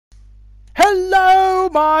Hello,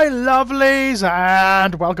 my lovelies,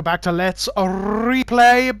 and welcome back to Let's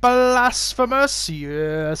Replay Blasphemous.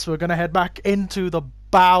 Yes, we're going to head back into the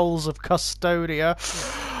bowels of Custodia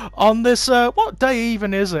on this, what day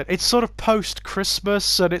even is it? It's sort of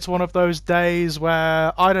post-Christmas, and it's one of those days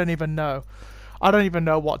where I don't even know. I don't even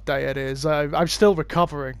know what day it is. I'm still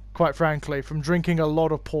recovering, quite frankly, from drinking a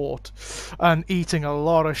lot of port and eating a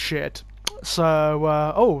lot of shit. So,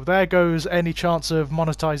 oh, there goes any chance of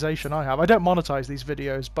monetization I have. I don't monetize these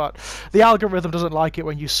videos, but the algorithm doesn't like it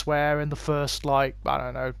when you swear in the first, like, I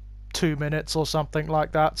don't know, 2 minutes or something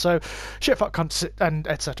like that. So, shit, fuck, cunt, and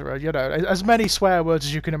etc. You know, as many swear words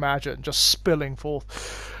as you can imagine, just spilling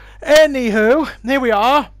forth. Anywho, here we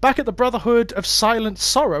are, back at the Brotherhood of Silent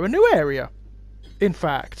Sorrow, a new area, in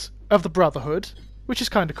fact, of the Brotherhood, which is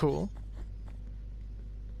kind of cool.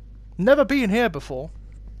 Never been here before.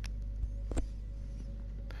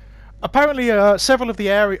 Apparently, several of the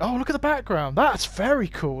area. Oh, look at the background. That's very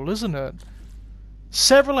cool, isn't it?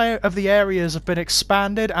 Several of the areas have been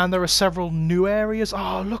expanded, and there are several new areas.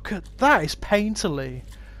 Oh, look at that! It's painterly.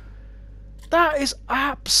 That is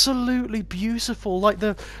absolutely beautiful. Like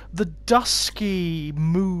the dusky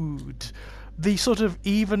mood, the sort of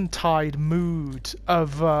Eventide mood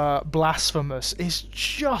of Blasphemous is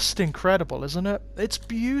just incredible, isn't it? It's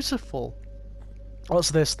beautiful. What's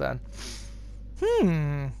this then?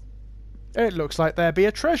 It looks like there be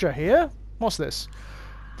a treasure here. What's this?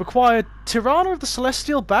 Required Tirana of the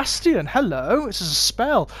Celestial Bastion. Hello, this is a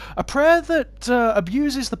spell. A prayer that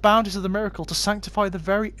abuses the bounties of the miracle to sanctify the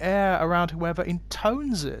very air around whoever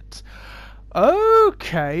intones it.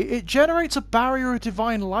 Okay, it generates a barrier of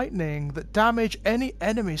divine lightning that damage any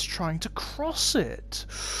enemies trying to cross it.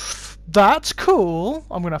 That's cool.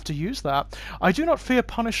 I'm going to have to use that. I do not fear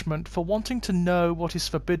punishment for wanting to know what is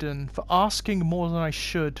forbidden, for asking more than I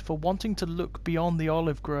should, for wanting to look beyond the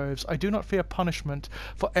olive groves. I do not fear punishment,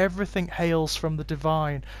 for everything hails from the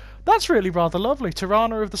divine. That's really rather lovely.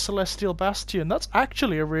 Tirana of the Celestial Bastion. That's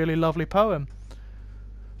actually a really lovely poem.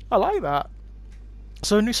 I like that.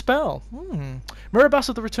 So a new spell. Mirabas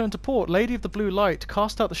of the Return to Port, Lady of the Blue Light,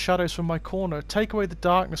 cast out the shadows from my corner, take away the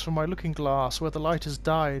darkness from my looking glass where the light has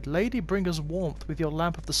died. Lady, bring us warmth with your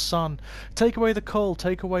lamp of the sun. Take away the cold,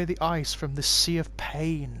 take away the ice from this sea of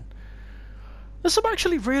pain. There's some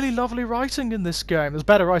actually really lovely writing in this game. There's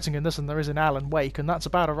better writing in this than there is in Alan Wake, and that's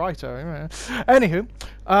about a writer. Anywho,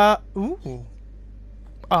 ooh.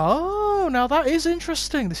 Oh, now that is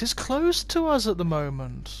interesting. This is closed to us at the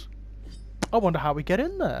moment. I wonder how we get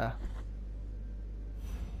in there.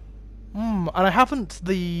 And I haven't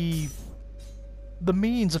the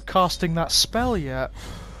means of casting that spell yet.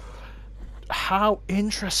 How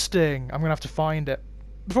interesting. I'm going to have to find it.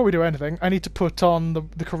 Before we do anything, I need to put on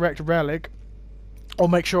the correct relic. Or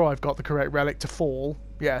make sure I've got the correct relic to fall.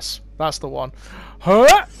 Yes, that's the one.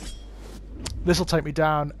 Huh! This will take me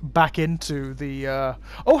down back into the...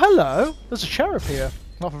 Oh, hello! There's a cherub here.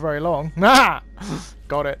 Not for very long. Ah!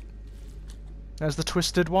 Got it. There's the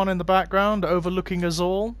twisted one in the background, overlooking us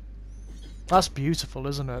all. That's beautiful,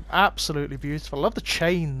 isn't it? Absolutely beautiful. I love the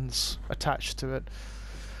chains attached to it.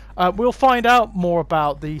 We'll find out more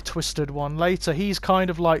about the twisted one later. He's kind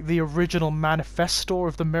of like the original manifestor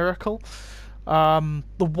of the miracle. The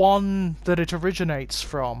one that it originates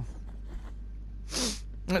from.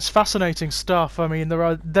 It's fascinating stuff. I mean,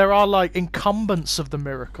 there are like incumbents of the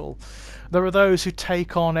miracle. There are those who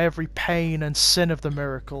take on every pain and sin of the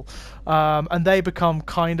miracle, and they become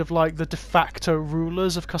kind of like the de facto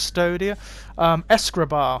rulers of Custodia.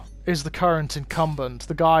 Escribar is the current incumbent,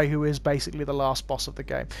 the guy who is basically the last boss of the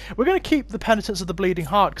game. We're going to keep the Penitence of the Bleeding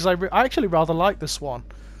Heart, because I actually rather like this one.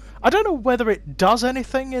 I don't know whether it does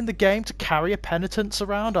anything in the game to carry a penitence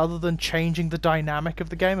around other than changing the dynamic of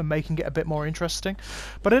the game and making it a bit more interesting,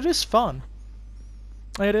 but it is fun.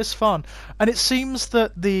 It is fun, and it seems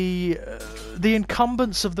that the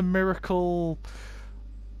incumbents of the miracle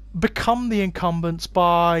become the incumbents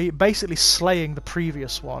by basically slaying the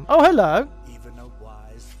previous one. Oh, hello! Even a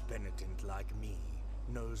wise penitent like me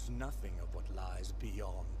knows nothing of what lies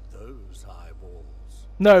beyond those high walls.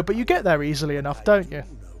 No, but you get there easily enough, don't you?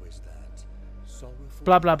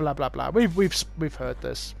 Blah blah blah blah blah. We've heard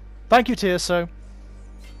this. Thank you, Tirso.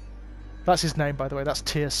 That's his name, by the way. That's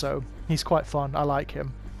Tirso. He's quite fun. I like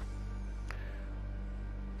him.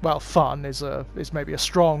 Well, fun is maybe a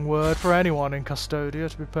strong word for anyone in Custodia,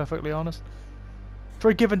 to be perfectly honest. For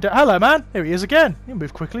a given day. Hello, man. Here he is again. You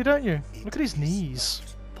move quickly, don't you? Look at his knees.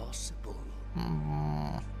 Possible.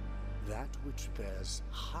 That which bears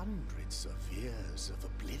hundreds of years of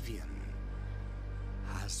oblivion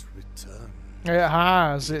has returned. It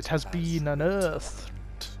has. It has been unearthed.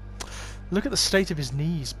 Look at the state of his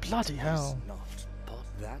knees. Bloody hell. Is not but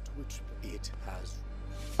that which it has.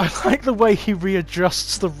 I like the way he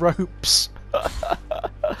readjusts the ropes.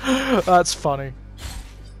 That's funny.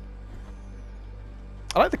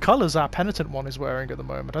 I like the colours our penitent one is wearing at the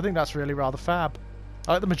moment. I think that's really rather fab.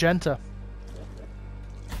 I like the magenta.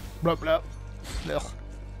 Blah, blah. Ugh.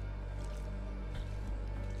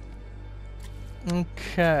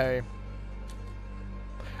 Okay.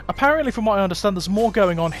 Apparently, from what I understand, there's more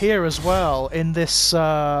going on here as well in this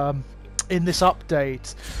update.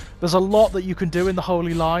 There's a lot that you can do in the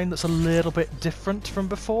Holy Line that's a little bit different from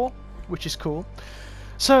before, which is cool.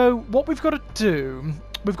 So what we've got to do,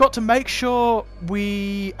 we've got to make sure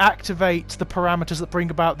we activate the parameters that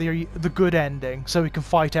bring about the good ending, so we can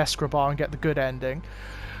fight Escribar and get the good ending,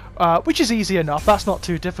 which is easy enough. That's not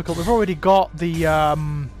too difficult. We've already got the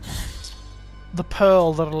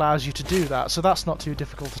pearl that allows you to do that, so that's not too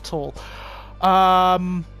difficult at all.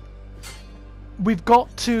 We've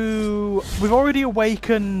already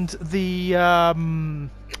awakened the I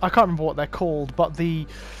can't remember what they're called, but the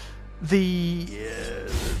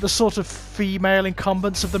sort of female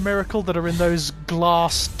incumbents of the miracle that are in those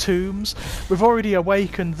glass tombs. We've already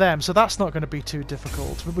awakened them, so that's not going to be too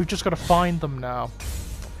difficult. We've just got to find them now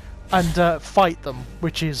and fight them,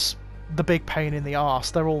 which is the big pain in the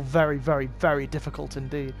arse. They're all very, very, very difficult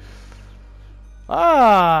indeed.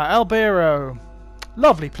 Ah, Albero.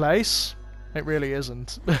 Lovely place. It really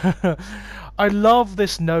isn't. I love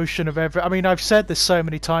this notion of I mean, I've said this so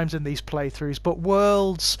many times in these playthroughs, but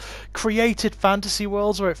worlds, created fantasy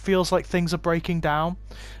worlds where it feels like things are breaking down,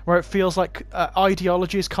 where it feels like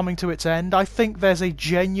ideology is coming to its end. I think there's a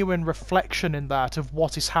genuine reflection in that of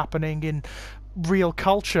what is happening in real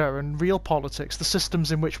culture and real politics, the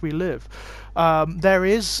systems in which we live. There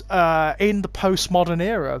is, in the postmodern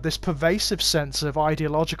era, this pervasive sense of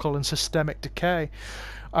ideological and systemic decay,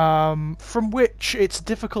 from which it's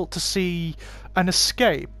difficult to see an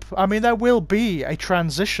escape. I mean, there will be a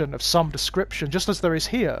transition of some description, just as there is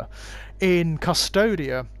here in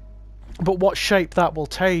Custodia, but what shape that will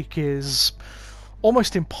take is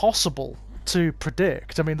almost impossible to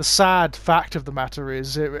predict. I mean, the sad fact of the matter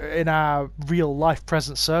is, in our real life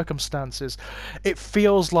present circumstances, it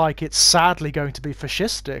feels like it's sadly going to be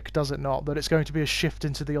fascistic, does it not? That it's going to be a shift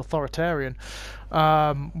into the authoritarian,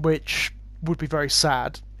 which would be very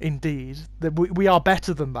sad indeed. That we are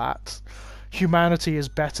better than that. Humanity is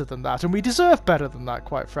better than that, and we deserve better than that,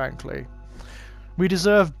 quite frankly. We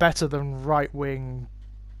deserve better than right-wing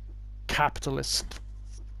capitalist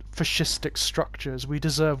fascistic structures. We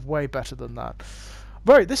deserve way better than that.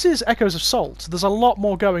 Right, this is Echoes of Salt. There's a lot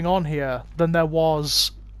more going on here than there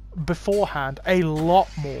was beforehand. A lot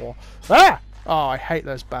more. Ah! Oh, I hate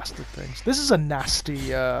those bastard things. This is a nasty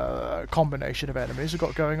combination of enemies we've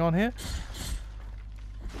got going on here.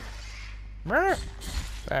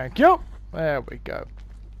 Thank you. There we go.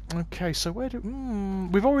 Okay, so where do...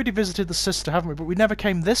 we've already visited the sister, haven't we? But we never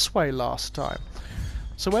came this way last time.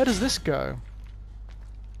 So where does this go?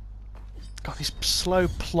 God, these slow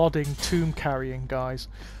plodding tomb carrying guys.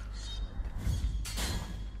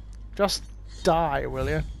 Just die, will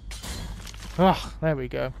you? Ah, there we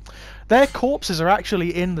go. Their corpses are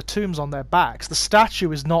actually in the tombs on their backs. The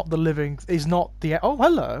statue is not the living... is not the... Oh,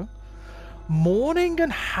 hello. Mourning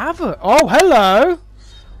and Havoc. Oh, hello.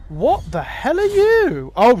 What the hell are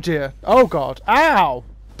you? Oh, dear. Oh, God. Ow.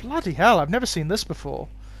 Bloody hell, I've never seen this before.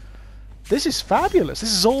 This is fabulous.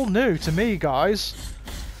 This is all new to me, guys.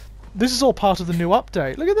 This is all part of the new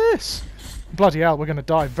update. Look at this. Bloody hell, we're going to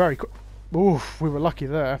die very quick. Oof, we were lucky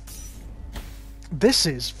there. This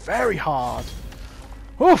is very hard.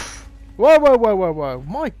 Oof. Whoa, whoa, whoa, whoa, whoa.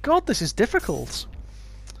 My God, this is difficult.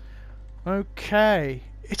 Okay.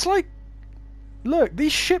 It's like... Look,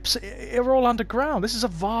 these ships are all underground. This is a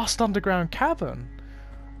vast underground cavern.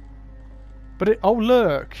 But it... Oh,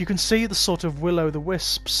 look. You can see the sort of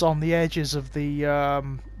will-o'-the-wisps on the edges of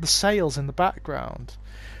the sails in the background.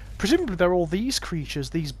 Presumably they're all these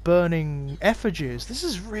creatures, these burning effigies. This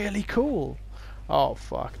is really cool. Oh,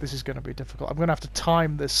 fuck. This is going to be difficult. I'm going to have to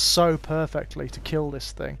time this so perfectly to kill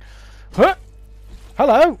this thing. Huh!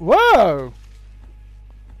 Hello! Whoa!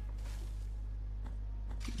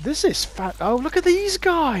 This is fat. Oh, look at these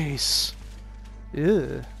guys!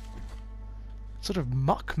 Ew. Sort of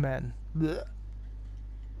muckmen. Blech.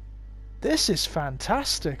 This is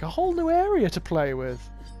fantastic. A whole new area to play with.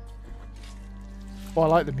 Oh, I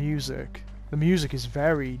like the music. The music is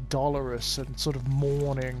very dolorous and sort of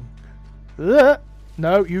mourning. Ugh!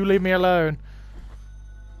 No, you leave me alone.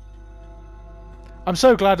 I'm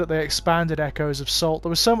so glad that they expanded Echoes of Salt. There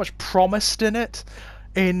was so much promised in it.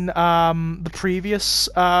 in the previous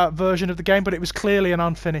version of the game, but it was clearly an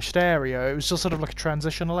unfinished area. It was just sort of like a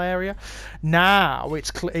transitional area. Now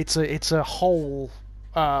it's a whole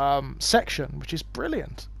section, which is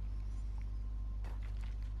brilliant.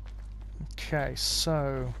 Okay,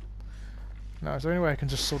 so now is there any way I can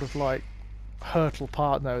just sort of like hurtle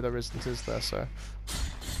part? No, there isn't, is there? So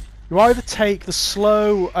you either take the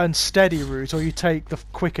slow and steady route, or you take the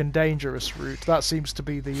quick and dangerous route. That seems to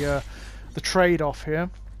be the trade-off here.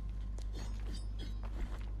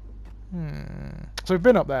 So we've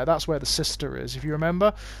been up there. That's where the sister is. If you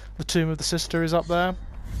remember, the tomb of the sister is up there,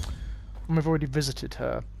 and we've already visited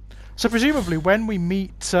her. So presumably, when we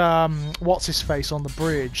meet what's his face on the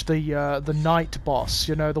bridge, the night boss,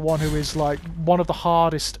 you know, the one who is like one of the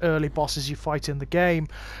hardest early bosses you fight in the game,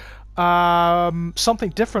 something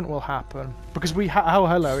different will happen, because we oh,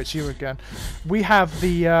 hello, it's you again. We have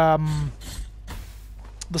the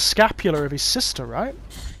scapula of his sister, right?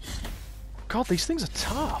 God, these things are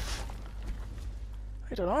tough.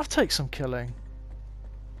 I don't know, I'll take some killing.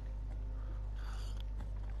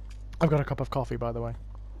 I've got a cup of coffee, by the way.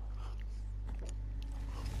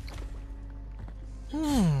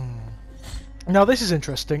 Now this is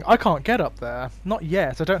interesting. I can't get up there. Not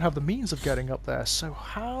yet. I don't have the means of getting up there. So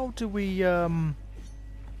how do we...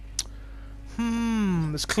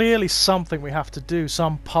 There's clearly something we have to do.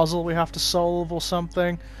 Some puzzle we have to solve or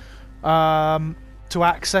something. To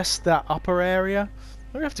access that upper area.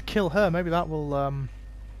 Maybe we have to kill her. Maybe that will...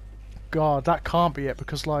 God, that can't be it,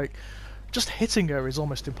 because, like, just hitting her is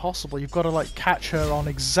almost impossible. You've got to, like, catch her on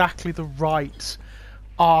exactly the right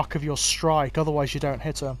arc of your strike, otherwise you don't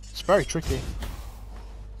hit her. It's very tricky.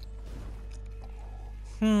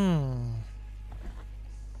 There's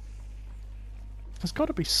got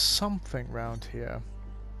to be something round here.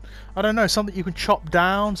 I don't know, something you can chop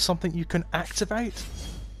down, something you can activate.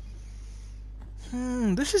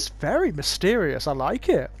 This is very mysterious. I like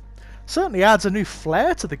it. Certainly adds a new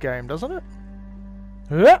flair to the game, doesn't it?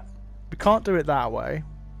 We can't do it that way.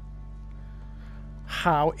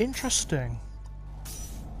 How interesting.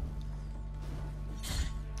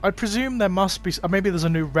 I presume there must be... maybe there's a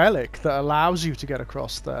new relic that allows you to get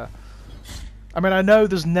across there. I mean, I know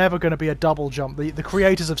there's never going to be a double jump. The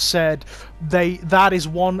creators have said that is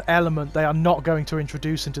one element they are not going to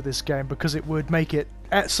introduce into this game, because it would make it,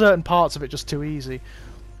 at certain parts of it, just too easy.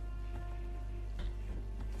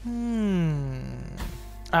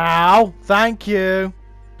 Ow! Thank you!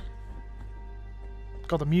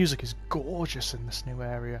 God, the music is gorgeous in this new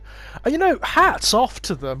area. And you know, hats off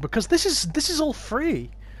to them, because this is all free.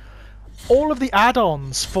 All of the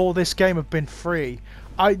add-ons for this game have been free.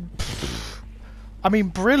 I mean,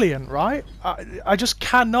 brilliant, right? I just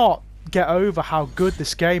cannot get over how good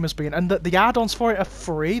this game has been, and that the add-ons for it are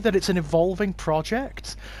free, that it's an evolving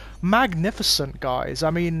project. Magnificent, guys.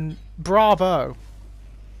 I mean, bravo.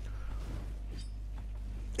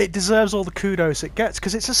 It deserves all the kudos it gets,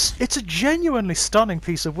 because it's a genuinely stunning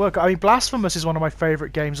piece of work. I mean, Blasphemous is one of my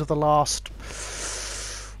favourite games of the last...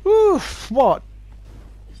 what?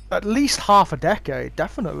 At least half a decade,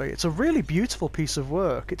 definitely. It's a really beautiful piece of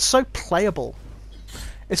work. It's so playable.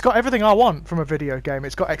 It's got everything I want from a video game.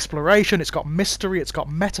 It's got exploration, it's got mystery, it's got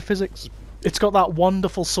metaphysics, it's got that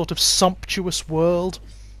wonderful sort of sumptuous world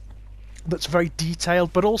that's very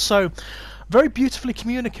detailed, but also very beautifully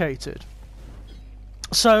communicated.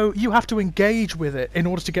 So you have to engage with it in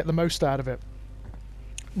order to get the most out of it.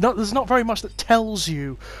 There's not very much that tells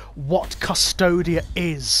you what Custodia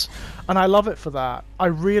is, and I love it for that. I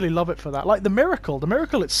really love it for that. Like the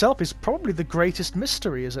miracle itself is probably the greatest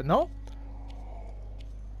mystery, is it not?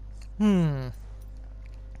 I'm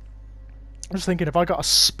just thinking, if I got a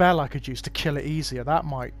spell I could use to kill it easier, that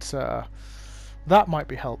might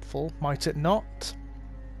be helpful, might it not?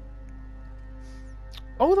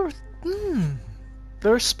 Oh,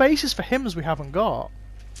 there are spaces for hymns we haven't got.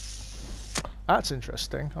 That's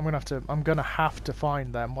interesting. I'm gonna have to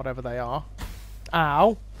find them, whatever they are.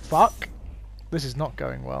 Ow! Fuck! This is not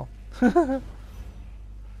going well.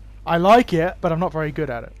 I like it, but I'm not very good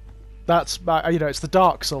at it. That's, you know, it's the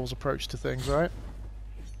Dark Souls approach to things, right?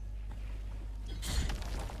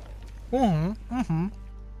 Oh,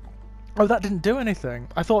 that didn't do anything.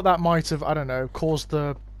 I thought that might have, I don't know, caused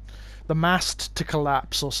the mast to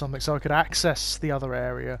collapse or something, so I could access the other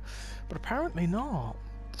area. But apparently not.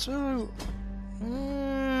 So...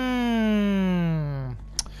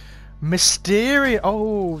 Mysterious.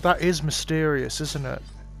 Oh, that is mysterious, isn't it?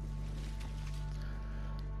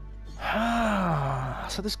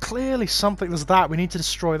 So there's clearly something. There's that. We need to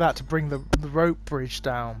destroy that to bring the rope bridge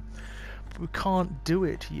down. But we can't do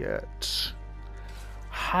it yet.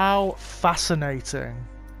 How fascinating.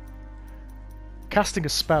 Casting a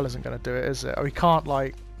spell isn't going to do it, is it? Or we can't,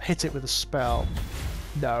 like, hit it with a spell.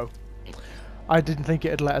 No. I didn't think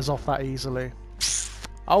it'd let us off that easily.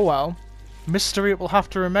 Oh well. Mystery it will have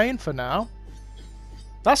to remain for now.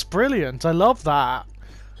 That's brilliant. I love that.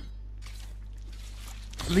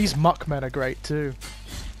 These muckmen are great too.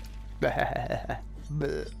 I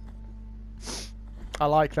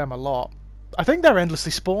like them a lot. I think they're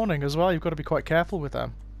endlessly spawning as well. You've got to be quite careful with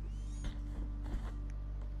them.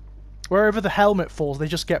 Wherever the helmet falls, they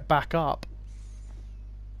just get back up.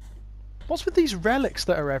 What's with these relics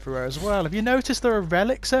that are everywhere as well? Have you noticed there are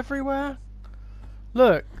relics everywhere?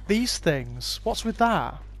 Look, these things. What's with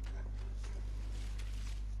that?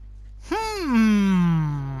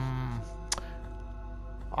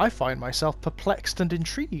 I find myself perplexed and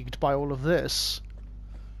intrigued by all of this.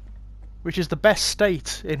 Which is the best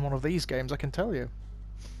state in one of these games, I can tell you.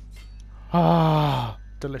 Ah,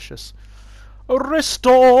 delicious.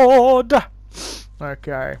 Restored!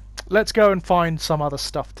 Okay, let's go and find some other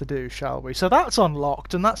stuff to do, shall we? So that's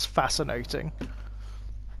unlocked, and that's fascinating.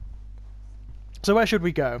 So where should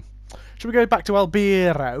we go? Should we go back to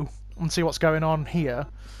Albiro and see what's going on here?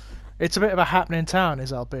 It's a bit of a happening town,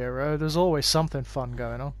 is Albiro. There's always something fun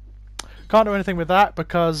going on. Can't do anything with that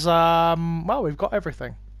because, well, we've got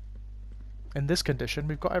everything. In this condition,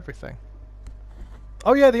 we've got everything.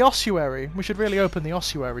 Oh yeah, the ossuary. We should really open the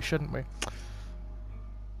ossuary, shouldn't we?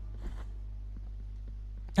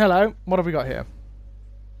 Hello, what have we got here?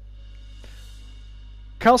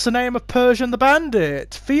 Chalcedonian of Persian the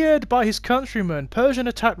Bandit. Feared by his countrymen, Persian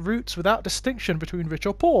attacked routes without distinction between rich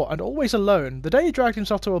or poor, and always alone. The day he dragged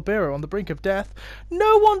himself to Albiro on the brink of death,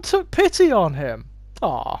 no one took pity on him.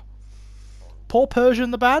 Ah, poor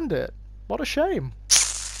Persian the Bandit. What a shame.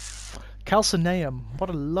 Chalcedonian, what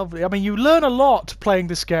a lovely... I mean, you learn a lot playing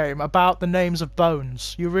this game about the names of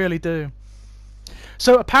bones. You really do.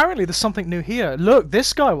 So apparently there's something new here. Look,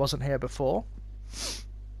 this guy wasn't here before.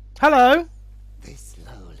 Hello. This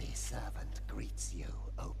lowly servant greets you,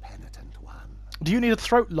 O penitent one. Do you need a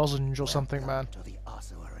throat lozenge or something, man? To the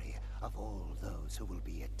ossuary of all those who will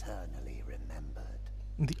be eternally remembered.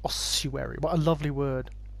 The ossuary. What a lovely word.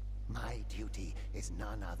 My duty is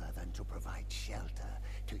none other than to provide shelter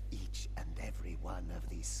to each and every one of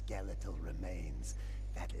these skeletal remains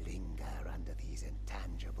that linger under these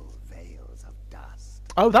intangible veils of dust.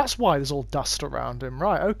 Oh, that's why there's all dust around him.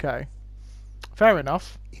 Right, okay. Fair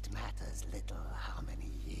enough. It matters little how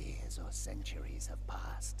many years or centuries have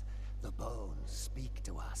passed. The bones speak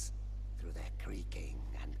to us through their creaking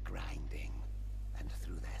and grinding, and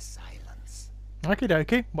through their silence. Okie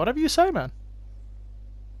dokie. Whatever you say, man.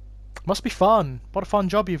 Must be fun. What a fun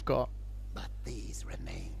job you've got. But these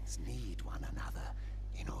remains need one another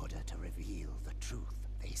in order to reveal the truth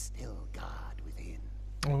they still guard within.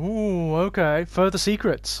 Ooh, okay. Further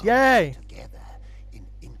secrets. Yay! Together, in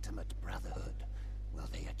intimate brotherhood, will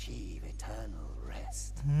they achieve eternal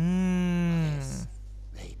rest. This,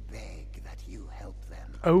 they beg that you help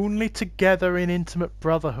them. Only together in intimate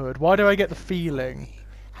brotherhood. Why do I get the feeling?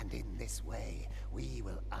 And in this way, we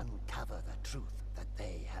will uncover the truth that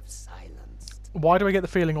they have silenced. Why do I get the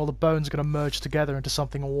feeling all the bones are going to merge together into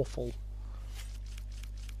something awful?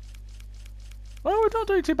 Well, we're not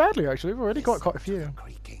doing too badly, actually. We've already got quite a few. The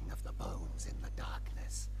creaking of the bones in the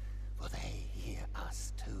darkness, for they hear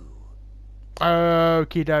us too.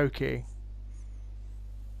 Okie dokie.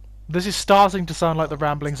 This is starting to sound like the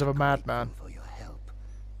ramblings of a madman. For your help,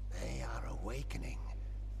 they are awakening,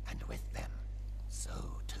 and with them, so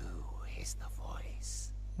too is the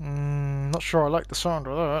voice. Not sure I like the sound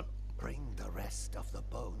of that. Bring the rest of the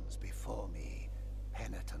bones before me,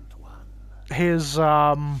 penitent one. His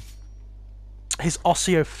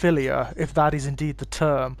ossiophilia, if that is indeed the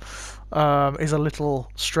term, is a little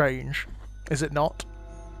strange, is it not?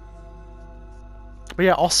 But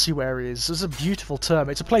yeah, ossuaries is a beautiful term.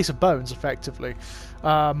 It's a place of bones, effectively.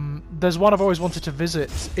 There's one I've always wanted to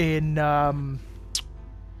visit in a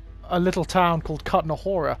little town called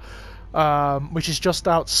Kutna-Hora, which is just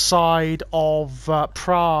outside of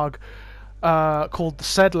Prague, called the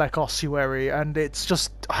Sedlec Ossuary, and it's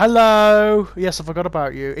just... Hello! Yes, I forgot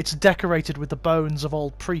about you. It's decorated with the bones of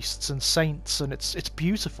old priests and saints, and it's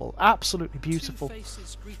beautiful. Absolutely beautiful. Two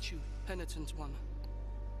faces greet you, penitent one.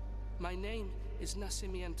 My name is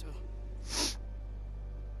Nacimiento.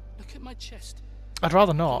 Look at my chest. I'd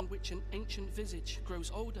rather not. In which an ancient visage grows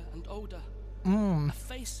older and older. A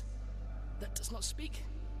face that does not speak,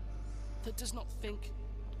 that does not think,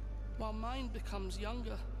 while mine becomes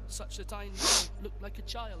younger, such that I now look like a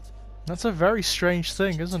child. That's a very strange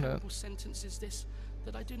thing, isn't it? What sentence is this,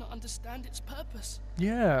 that I do not understand its purpose?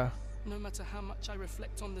 Yeah. no matter how much I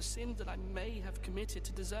reflect on the sin that I may have committed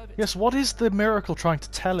to deserve it. Yes, what is the miracle trying to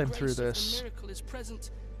tell him The through grace of this? the miracle is present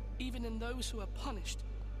even in those who are punished.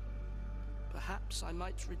 Perhaps I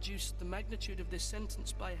might reduce the magnitude of this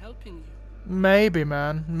sentence by helping you. Maybe,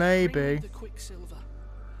 man. Bring Maybe. me the quicksilver,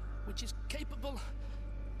 which is capable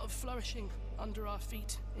of flourishing under our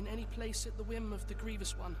feet in any place at the whim of the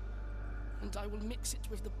grievous one, and I will mix it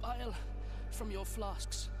with the bile from your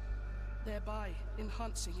flasks, thereby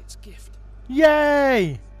enhancing its gift.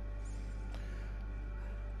 Yay!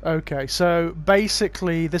 Okay, so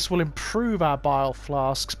basically this will improve our bile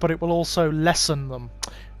flasks, but it will also lessen them.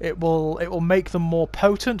 It will make them more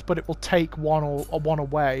potent, but it will take one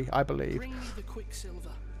away, I believe. Bring me the quicksilver,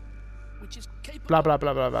 which is capable. Blah blah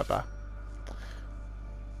blah blah blah blah.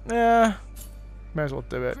 Yeah, may as well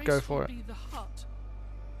do it. Go for it. Be the heart.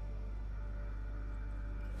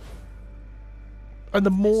 And the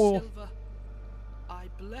more, Silver, I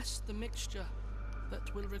bless the mixture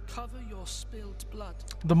that will recover your spilled blood.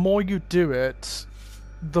 the more you do it,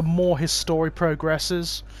 the more his story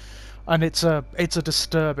progresses, and it's a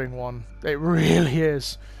disturbing one. It really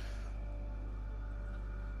is.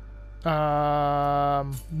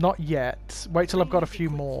 Not yet. Wait till I've got a few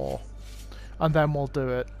more, and then we'll do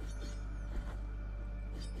it.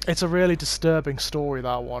 It's a really disturbing story,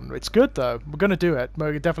 that one. It's good though. We're gonna do it.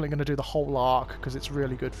 We're definitely gonna do the whole arc because it's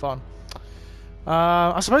really good fun.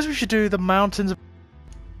 I suppose we should do the Mountains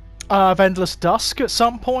of Endless Dusk at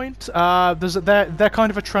some point. They're kind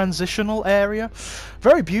of a transitional area.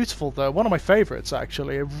 Very beautiful though. One of my favourites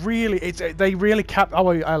actually. They really They really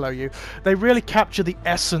capture the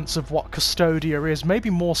essence of what Custodia is. Maybe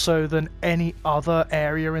more so than any other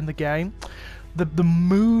area in the game. The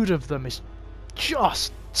mood of them is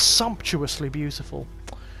just sumptuously beautiful.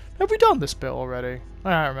 Have we done this bit already?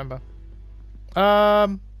 I don't remember.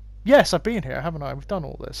 Yes, I've been here, haven't I? We've done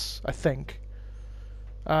all this, I think.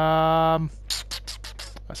 Let's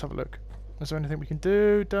have a look. Is there anything we can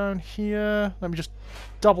do down here? Let me just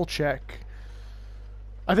double check.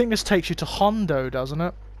 I think this takes you to Hondo, doesn't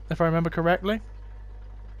it? If I remember correctly.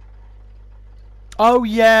 Oh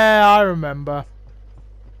yeah, I remember.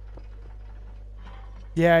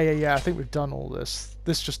 Yeah. I think we've done all this.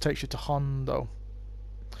 This just takes you to Hondo.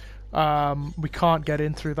 We can't get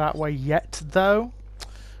in through that way yet, though.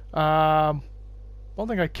 One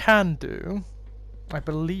thing I can do, I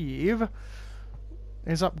believe,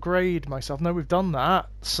 is upgrade myself. No, we've done that.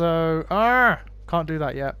 So, can't do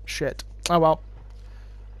that yet. Shit. Oh well.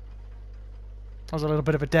 That was a little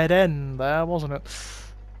bit of a dead end there, wasn't it?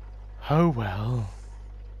 Oh well.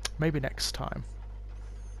 Maybe next time.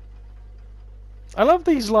 I love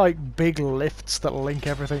these like big lifts that link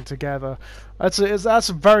everything together. That's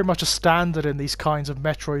very much a standard in these kinds of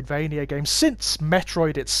Metroidvania games. Since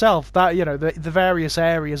Metroid itself, that the various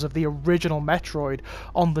areas of the original Metroid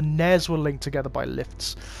on the NES were linked together by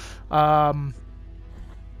lifts.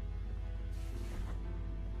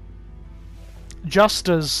 Just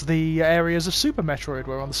as the areas of Super Metroid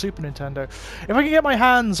were on the Super Nintendo. If I can get my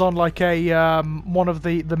hands on like a one of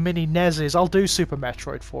the mini NESes, I'll do Super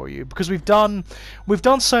Metroid for you, because we've done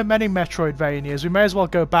so many Metroidvanias. We may as well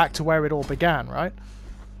go back to where it all began, right?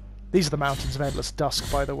 These are the Mountains of Endless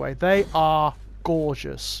Dusk, by the way. They are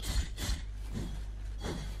gorgeous.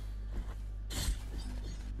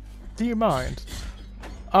 Do you mind?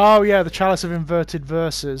 Oh yeah, the Chalice of Inverted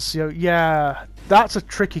Verses. Yeah. That's a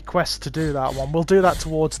tricky quest to do, that one. We'll do that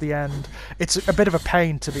towards the end. It's a bit of a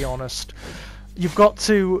pain, to be honest. You've got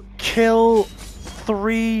to kill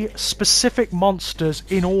 3 specific monsters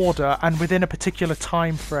in order and within a particular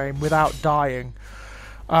time frame without dying.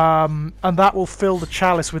 And that will fill the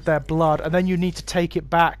chalice with their blood, and then you need to take it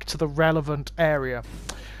back to the relevant area.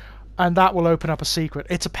 And that will open up a secret.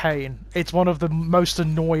 It's a pain. It's one of the most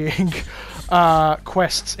annoying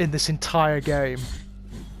quests in this entire game.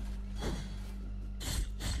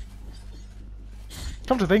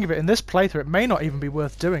 Come to think of it, in this playthrough it may not even be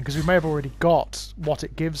worth doing, because we may have already got what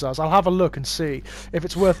it gives us. I'll have a look and see. If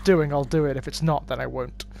it's worth doing, I'll do it. If it's not, then I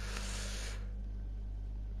won't.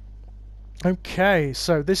 Okay,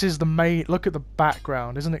 so this is the main... Look at the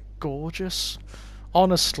background. Isn't it gorgeous?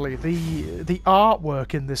 Honestly, the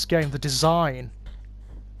artwork in this game, the design,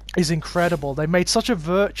 is incredible. They made such a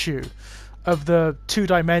virtue of the 2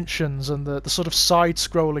 dimensions and the sort of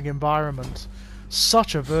side-scrolling environment.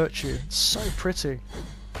 Such a virtue. It's so pretty.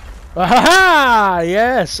 Aha!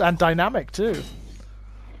 Yes, and dynamic too.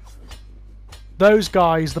 Those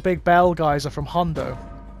guys, the big bell guys, are from Hondo.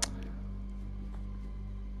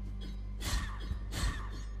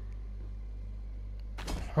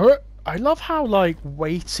 I love how like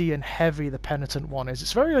weighty and heavy the Penitent one is.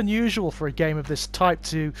 It's very unusual for a game of this type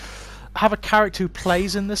to have a character who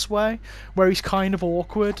plays in this way, where he's kind of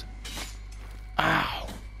awkward. Ow!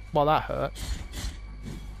 Well, that hurt.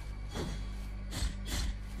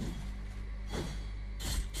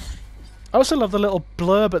 I also love the little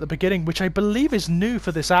blurb at the beginning, which I believe is new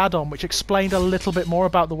for this add-on, which explained a little bit more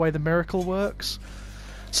about the way the miracle works.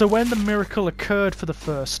 So when the miracle occurred for the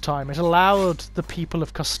first time, it allowed the people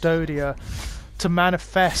of Custodia to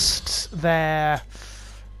manifest their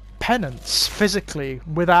penance physically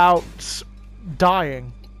without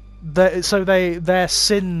dying. Their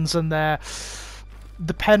sins and the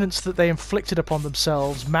penance that they inflicted upon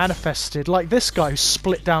themselves manifested, like this guy who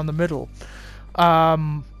split down the middle,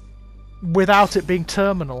 without it being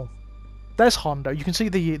terminal. There's Hondo. You can see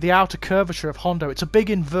the outer curvature of Hondo. It's a big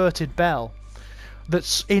inverted bell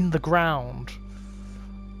that's in the ground.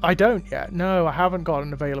 I don't yet. No, I haven't got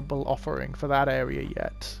an available offering for that area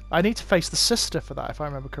yet. I need to face the sister for that, if I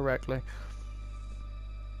remember correctly.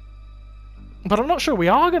 But I'm not sure we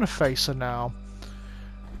are going to face her now.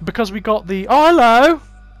 Because we got the... Oh, hello!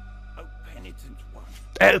 Oh, penitent one.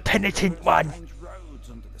 Oh, penitent one! Roads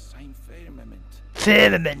under the same firmament.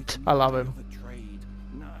 Firmament! I love him. The trade,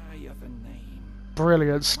 nigh other name.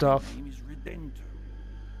 Brilliant stuff. My name is Redento,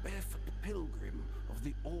 barefoot pilgrim of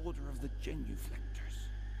the Order of the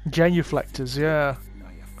Genuflectors. Genuflectors, yeah.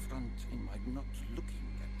 Nigh affront in my not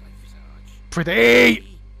looking at thy visage.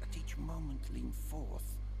 Pretty! At each moment lean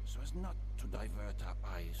forth, so as not to divert our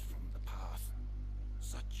eyes from the path.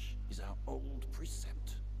 Such is our old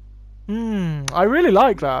precept. I really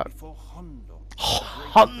like that. Before Hondo.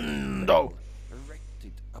 Hondo!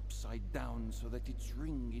 Erected upside down so that its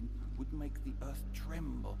ringing would make the earth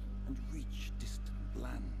tremble and reach distant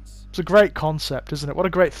lands. It's a great concept, isn't it? What a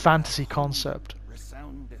great fantasy concept.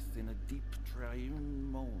 Resoundeth in a deep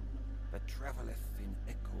triune moan that travelleth in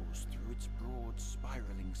echoes through its broad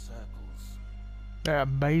spiraling circles. Yeah,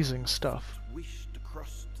 amazing stuff. Wish to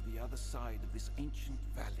cross to the other side of this ancient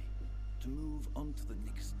valley, to move on to the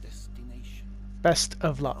next destination. Best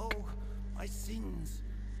of luck. Oh, my sins!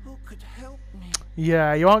 Who could help me?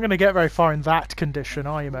 Yeah, you aren't going to get very far in that condition,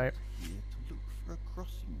 are you, mate? Here to look for a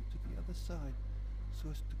crossing to the other side, so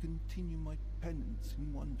as to continue my penance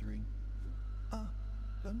in wandering. Ah,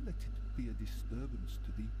 don't let it be a disturbance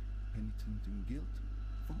to thee, penitent in guilt,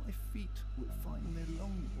 for my feet will find their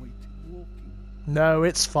long-waited walking. No,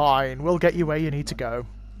 it's fine. We'll get you where you need to go.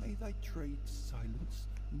 May thy trade silence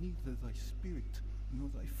neither thy spirit nor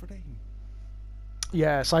thy frame.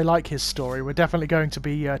 Yes, I like his story. We're definitely going to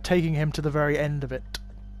be taking him to the very end of it.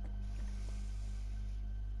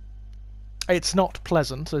 It's not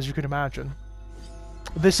pleasant, as you can imagine.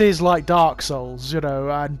 This is like Dark Souls, you know,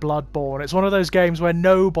 and Bloodborne. It's one of those games where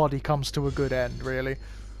nobody comes to a good end, really.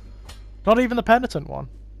 Not even the Penitent one.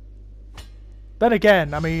 Then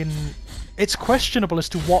again, I mean, it's questionable as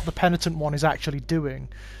to what the Penitent one is actually doing.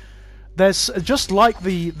 There's, just like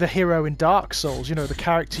the hero in Dark Souls, you know, the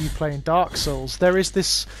character you play in Dark Souls, there is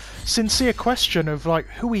this sincere question of, like,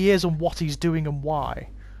 who he is and what he's doing and why.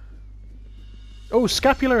 Oh,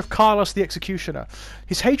 Scapular of Carlos the Executioner.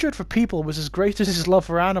 His hatred for people was as great as his love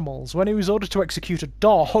for animals. When he was ordered to execute a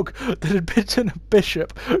dog that had bitten a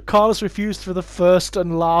bishop, Carlos refused for the first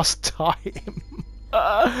and last time.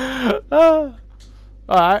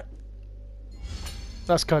 Alright.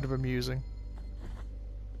 That's kind of amusing.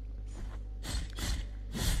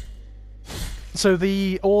 So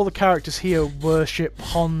all the characters here worship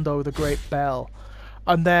Hondo the Great Bell,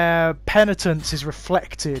 and their penitence is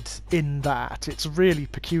reflected in that. It's really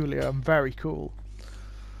peculiar and very cool.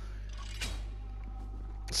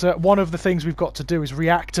 So one of the things we've got to do is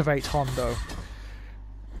reactivate Hondo.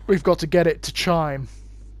 We've got to get it to chime.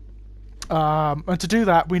 And to do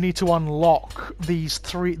that, we need to unlock this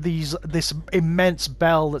immense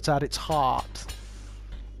bell that's at its heart.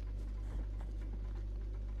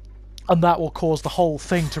 And that will cause the whole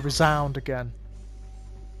thing to resound again.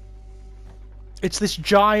 It's this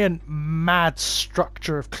giant, mad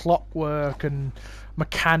structure of clockwork and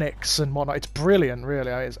mechanics and whatnot. It's brilliant,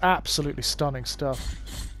 really. It's absolutely stunning stuff.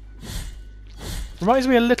 Reminds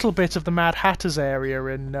me a little bit of the Mad Hatter's area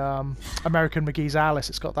in American McGee's Alice.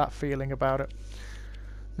 It's got that feeling about it.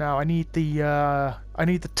 Now I need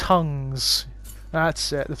the tongues.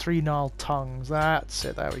 That's it. The 3 gnarled tongues. That's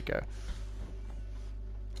it. There we go.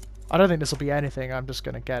 I don't think this will be anything. I'm just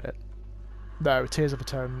going to get it. No, Tears of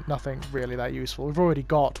Atone. Nothing really that useful. We've already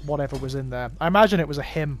got whatever was in there. I imagine it was a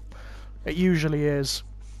hymn. It usually is.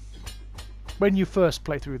 When you first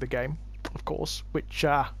play through the game, of course, which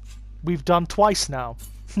we've done twice now.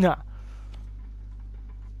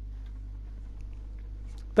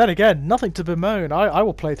 Then Then again, nothing to bemoan. I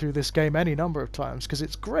will play through this game any number of times because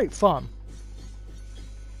it's great fun.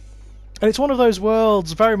 And it's one of those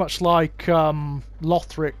worlds very much like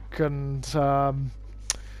Lothric and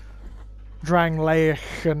Drangleic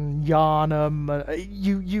and Yharnam.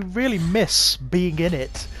 You really miss being in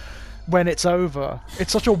it when it's over.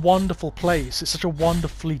 It's such a wonderful place. It's such a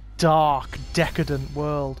wonderfully dark, decadent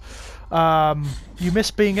world. You miss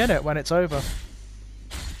being in it when it's over.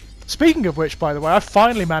 Speaking of which, by the way, I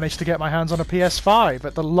finally managed to get my hands on a PS5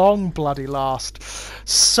 at the long bloody last.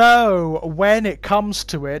 So, when it comes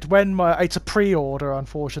to it, it's a pre-order,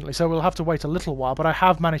 unfortunately, so we'll have to wait a little while, but I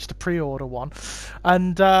have managed to pre-order one.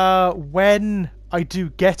 And when I do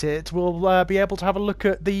get it, we'll be able to have a look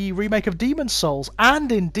at the remake of Demon's Souls, and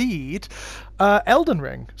indeed, Elden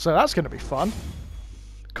Ring. So that's going to be fun.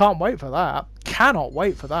 Can't wait for that. Cannot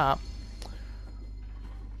wait for that.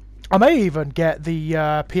 I may even get the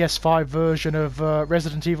PS5 version of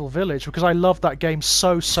Resident Evil Village because I love that game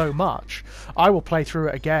so much. I will play through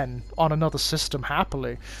it again on another system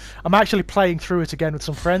happily. I'm actually playing through it again with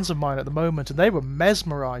some friends of mine at the moment and they were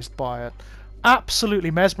mesmerised by it. Absolutely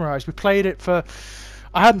mesmerised. We played it for...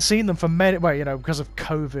 I hadn't seen them for many... Well, you know, because of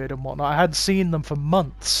COVID and whatnot. I hadn't seen them for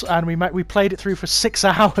months and we played it through for 6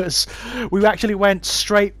 hours. We actually went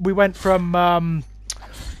straight... We went from...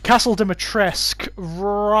 Castle Dimitrescu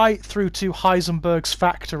right through to Heisenberg's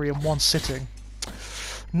factory in one sitting.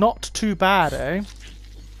 Not too bad, eh?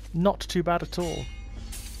 Not too bad at all.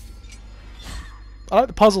 I like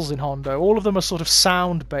the puzzles in Hondo. All of them are sort of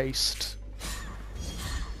sound-based.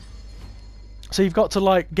 So you've got to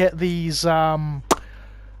like get these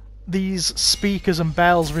speakers and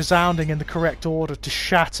bells resounding in the correct order to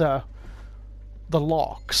shatter the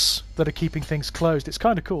locks that are keeping things closed. It's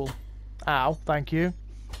kind of cool. Ow, thank you.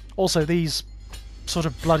 Also, these sort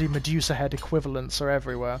of bloody Medusa head equivalents are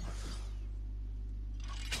everywhere.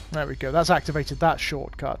 There we go. That's activated that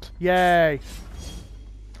shortcut. Yay!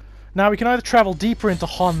 Now we can either travel deeper into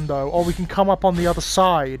Hondo, or we can come up on the other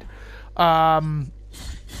side.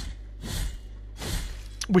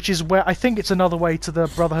 Which is where... I think it's another way to the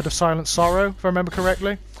Brotherhood of Silent Sorrow, if I remember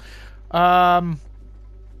correctly. Redento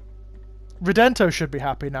should be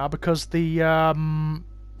happy now, because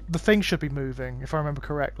the thing should be moving, if I remember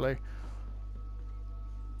correctly.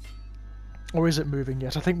 Or is it moving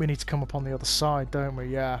yet? I think we need to come up on the other side, don't we?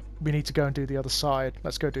 Yeah, we need to go and do the other side.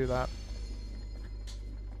 Let's go do that.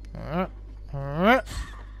 Alright.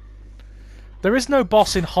 There is no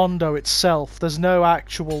boss in Hondo itself. There's no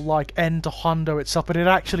actual, like, end to Hondo itself, but it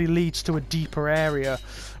actually leads to a deeper area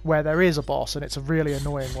where there is a boss, and it's a really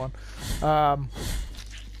annoying one.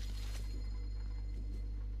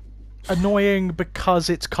 Annoying because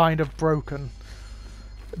it's kind of broken.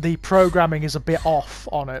 The programming is a bit off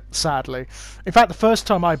on it, sadly. In fact, the first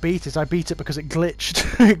time I beat it because it glitched.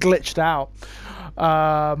 It glitched out.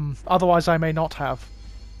 Otherwise, I may not have.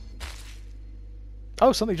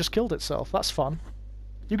 Oh, something just killed itself. That's fun.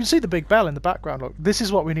 You can see the big bell in the background. Look, this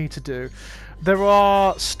is what we need to do. There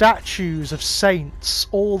are statues of saints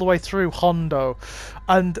all the way through Hondo,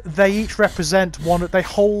 and they each represent one. They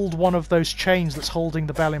hold one of those chains that's holding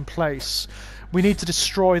the bell in place. We need to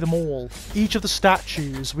destroy them all. Each of the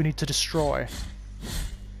statues we need to destroy,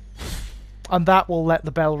 and that will let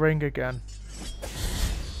the bell ring again.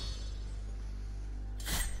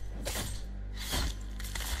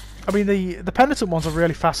 I mean, the penitent one's a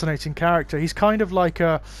really fascinating character. He's kind of like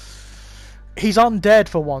a... He's undead,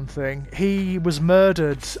 for one thing. He was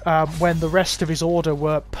murdered when the rest of his order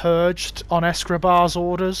were purged on Escribar's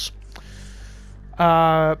orders.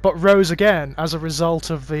 But rose again as a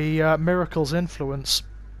result of the miracle's influence.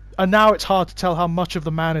 And now it's hard to tell how much of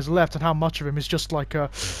the man is left and how much of him is just like a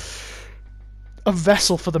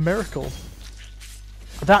vessel for the miracle.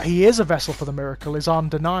 That he is a vessel for the miracle is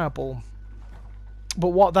undeniable.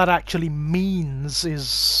 But what that actually means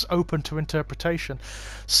is open to interpretation.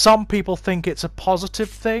 Some people think it's a positive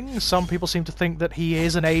thing. Some people seem to think that he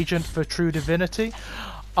is an agent for true divinity.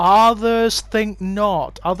 Others think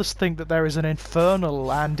not. Others think that there is an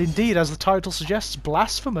infernal and, indeed, as the title suggests,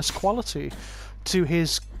 blasphemous quality to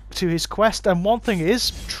his quest. And one thing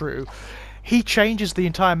is true. He changes the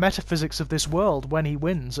entire metaphysics of this world when he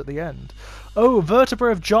wins at the end. Oh,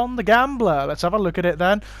 vertebra of John the Gambler. Let's have a look at it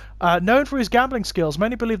then. Known for his gambling skills,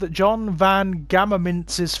 many believe that John Van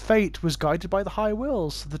Gammermintz's fate was guided by the high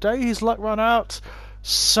wills. The day his luck ran out,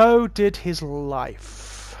 so did his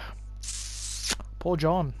life. Poor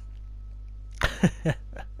John.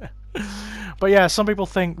 But yeah, some people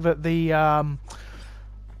think that the...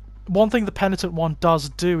 one thing the penitent one does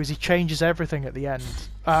do is he changes everything at the end.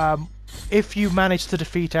 if you manage to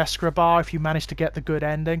defeat Escribar, if you manage to get the good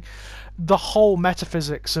ending, the whole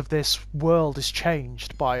metaphysics of this world is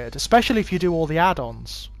changed by it, especially if you do all the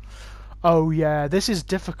add-ons. Oh yeah, this is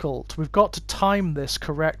difficult. We've got to time this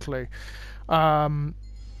correctly.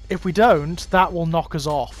 If we don't, that will knock us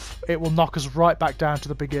off. It will knock us right back down to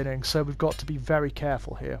the beginning, so we've got to be very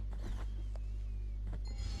careful here.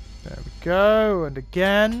 There we go, and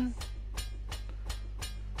again.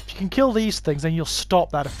 If you can kill these things, then you'll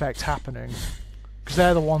stop that effect happening. Because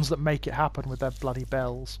they're the ones that make it happen with their bloody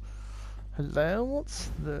bells. Hello, what's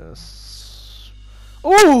this?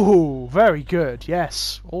 Ooh, very good,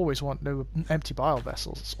 yes. Always want no empty bile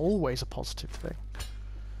vessels. It's always a positive thing.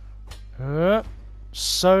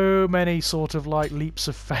 So many sort of like leaps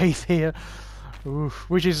of faith here. Oof,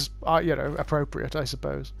 which is, you know, appropriate, I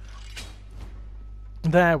suppose.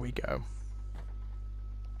 There we go.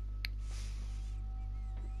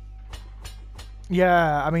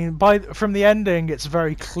 Yeah, I mean, from the ending, it's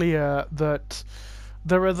very clear that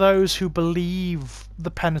there are those who believe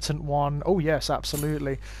the penitent one, oh yes,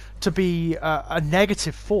 absolutely, to be a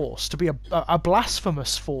negative force, to be a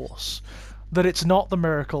blasphemous force, that it's not the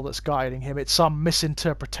miracle that's guiding him, it's some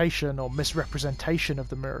misinterpretation or misrepresentation of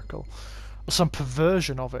the miracle, or some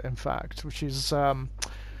perversion of it, in fact, which is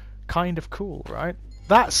kind of cool, right?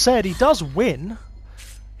 That said, he does win.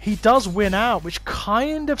 He does win out, which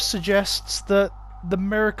kind of suggests that the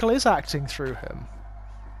miracle is acting through him.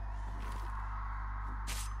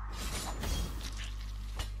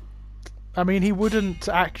 I mean, he wouldn't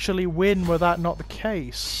actually win were that not the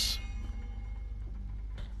case.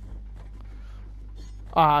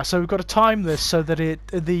 So we've got to time this so that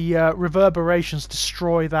the reverberations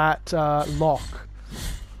destroy that lock.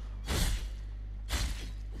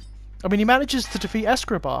 I mean, he manages to defeat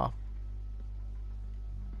Escribar.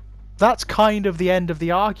 That's kind of the end of the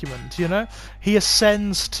argument, you know? He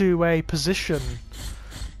ascends to a position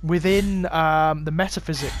within the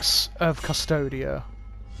metaphysics of Custodia.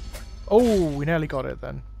 Oh, we nearly got it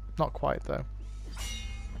then. Not quite, though.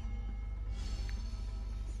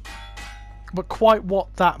 But quite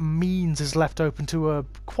what that means is left open to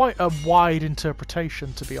quite a wide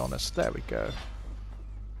interpretation, to be honest. There we go.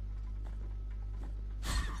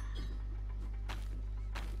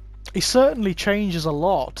 He certainly changes a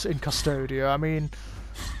lot in Custodia. I mean,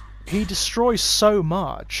 he destroys so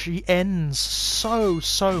much. He ends so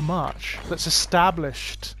much that's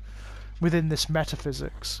established within this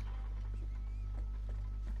metaphysics.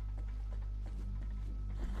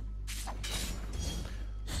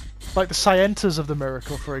 Like the Scientas of the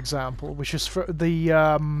Miracle, for example, which is for the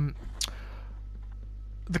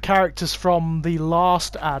characters from the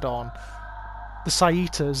last add-on. The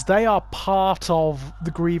Saitas, they are part of the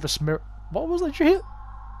Grievous Miracle. What was that? Did you hear?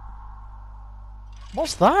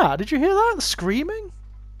 What's that? Did you hear that? The screaming?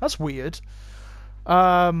 That's weird.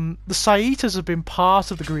 The Saitas have been part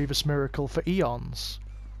of the Grievous Miracle for eons.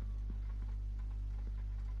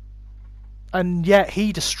 And yet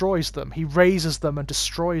he destroys them. He raises them and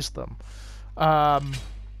destroys them.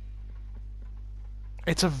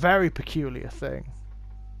 It's a very peculiar thing.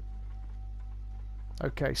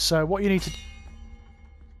 Okay, so what you need to...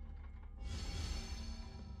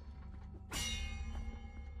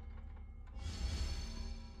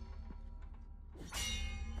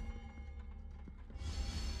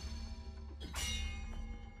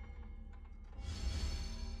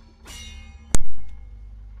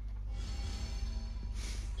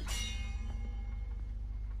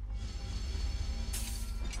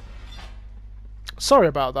 Sorry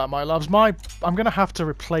about that, my loves. I'm going to have to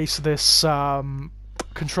replace this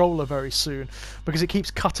controller very soon because it keeps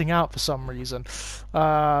cutting out for some reason.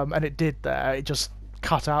 And it did there. It just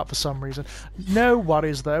cut out for some reason. No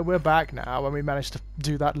worries though. We're back now and we managed to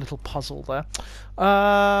do that little puzzle there.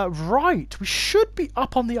 Right. We should be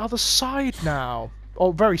up on the other side now.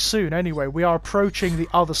 Or very soon anyway. We are approaching the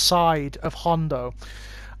other side of Hondo.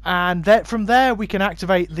 And from there we can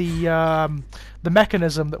activate the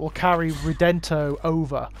mechanism that will carry Redento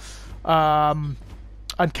over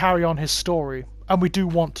and carry on his story. And we do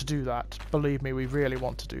want to do that. Believe me, we really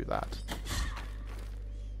want to do that.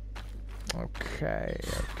 Okay,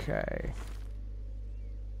 okay.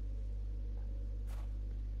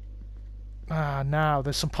 Now,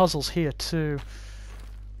 there's some puzzles here too.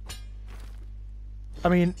 I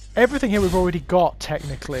mean, everything here we've already got,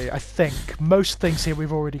 technically, I think. Most things here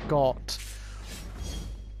we've already got.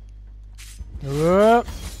 Oh,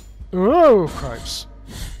 cripes.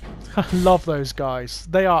 I love those guys.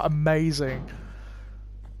 They are amazing.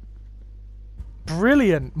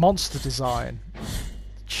 Brilliant monster design.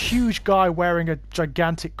 huge guy wearing a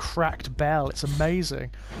gigantic cracked bell. It's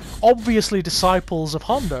amazing. Obviously disciples of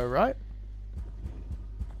Hondo, right?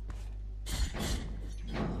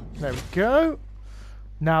 There we go.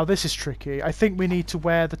 Now this is tricky. I think we need to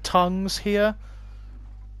wear the tongues here.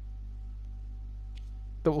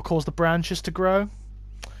 That will cause the branches to grow.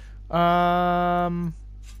 Yeah,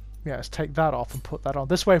 let's take that off and put that on.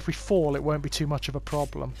 This way if we fall it won't be too much of a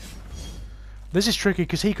problem. This is tricky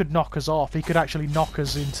because he could knock us off. He could actually knock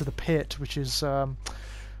us into the pit, which is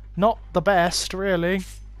not the best, really.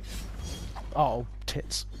 Oh,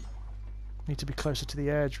 tits. Need to be closer to the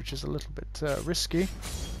edge, which is a little bit risky.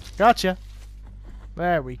 Gotcha.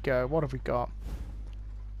 There we go. What have we got?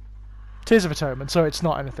 Tears of Atonement, so it's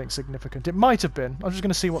not anything significant. It might have been. I'm just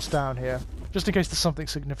going to see what's down here, just in case there's something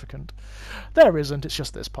significant. There isn't. It's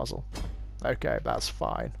just this puzzle. Okay, that's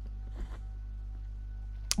fine.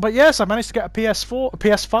 But yes, I managed to get a PS4, a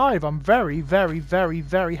PS5. I'm very, very, very,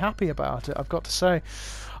 very happy about it, I've got to say.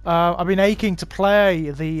 I've been aching to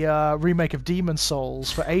play the remake of Demon Souls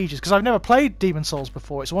for ages, because I've never played Demon Souls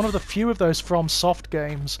before. It's one of the few of those FromSoft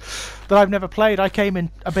games that I've never played. I came in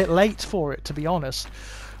a bit late for it, to be honest.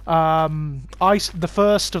 The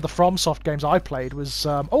first of the FromSoft games I played was...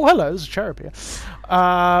 oh, hello, there's a cherub here.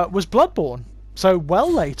 Was Bloodborne. So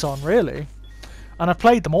well late on, really. And I've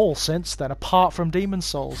played them all since then, apart from Demon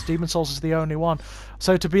Souls. Demon Souls is the only one.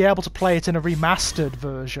 So to be able to play it in a remastered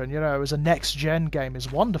version, you know, as a next-gen game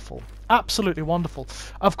is wonderful. Absolutely wonderful.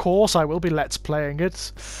 Of course, I will be Let's Playing it.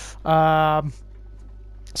 So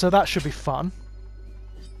that should be fun.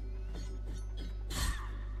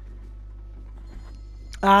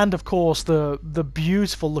 And, of course, the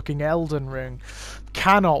beautiful-looking Elden Ring.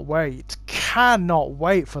 Cannot wait. Cannot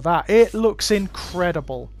wait for that. It looks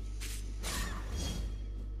incredible.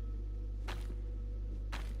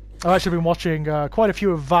 I've actually been watching quite a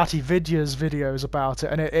few of VatiVidya's videos about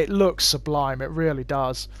it, and it looks sublime. It really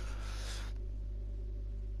does.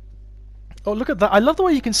 Oh, look at that. I love the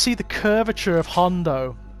way you can see the curvature of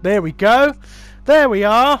Hondo. There we go. There we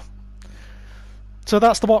are. So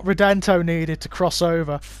that's what Redento needed to cross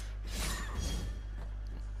over.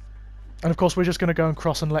 And of course we're just going to go and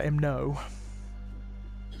cross and let him know.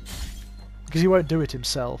 Because he won't do it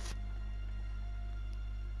himself.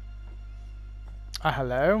 Ah,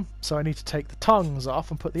 hello. So I need to take the tongues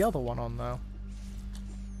off and put the other one on now.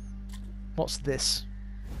 What's this?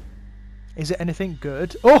 Is it anything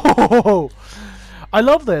good? Oh! I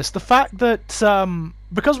love this. The fact that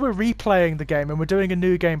because we're replaying the game and we're doing a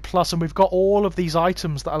new game plus and we've got all of these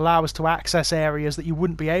items that allow us to access areas that you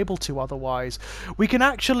wouldn't be able to otherwise, we can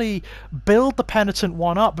actually build the Penitent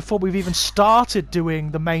one up before we've even started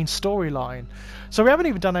doing the main storyline. So we haven't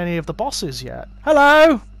even done any of the bosses yet.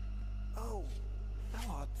 Hello! Oh,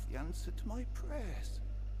 thou art the answer to my prayers.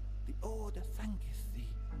 The Order thanketh thee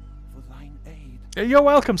for thine aid. You're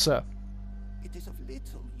welcome, sir. It is of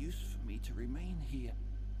little use for me to remain here.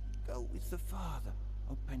 Go with the Father,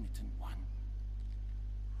 O penitent one.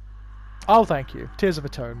 Oh, thank you. Tears of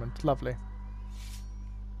Atonement. Lovely.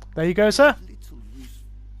 There you go, sir. Little use.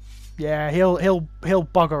 Yeah, he'll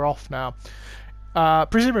bugger off now.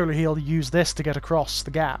 Presumably he'll use this to get across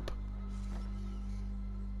the gap.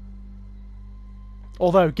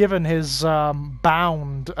 Although, given his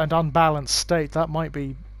bound and unbalanced state, that might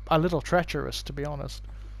be a little treacherous, to be honest.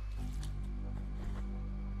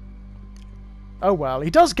 Oh well, he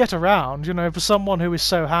does get around, you know, for someone who is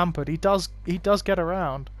so hampered, he does get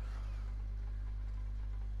around.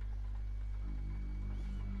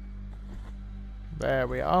 There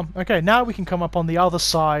we are. Okay, now we can come up on the other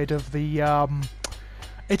side of the,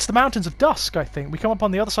 it's the Mountains of Dusk, I think. We come up on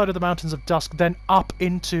the other side of the Mountains of Dusk, then up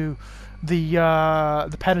into the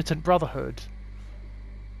Penitent Brotherhood.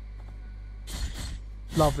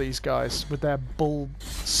 Love these guys, with their bull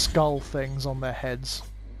skull things on their heads.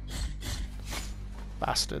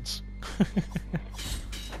 Bastards.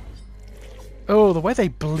 Oh, the way they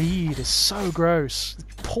bleed is so gross.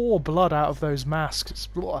 Pour blood out of those masks. It's...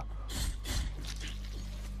 Blah.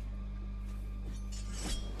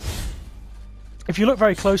 If you look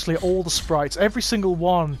very closely at all the sprites, every single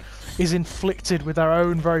one is inflicted with their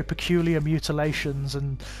own very peculiar mutilations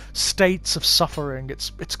and states of suffering.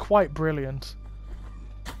 It's quite brilliant.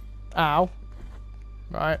 Ow.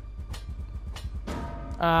 Right.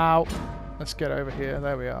 Ow. Let's get over here.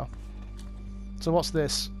 There we are. So what's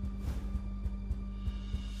this?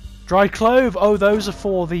 Dry clove. Oh, those are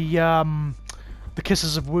for the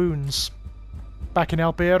kisses of wounds back in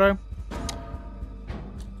El Bureau.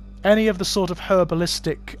 Any of the sort of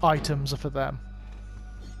herbalistic items are for them.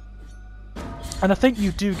 And I think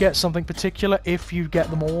you do get something particular if you get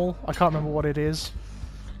them all. I can't remember what it is.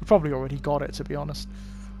 We've probably already got it, to be honest.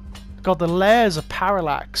 God, the layers of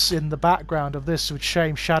parallax in the background of this would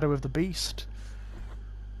shame Shadow of the Beast.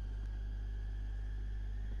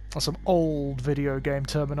 That's some old video game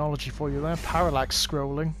terminology for you there. Parallax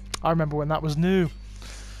scrolling. I remember when that was new.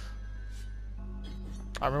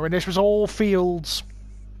 I remember when this was all fields.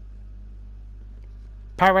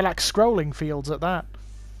 Parallax scrolling fields at that.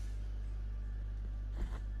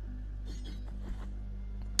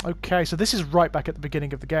 Okay, so this is right back at the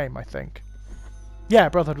beginning of the game, I think. Yeah,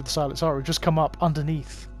 Brotherhood of the Silent Sorrow. We've just come up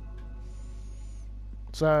underneath.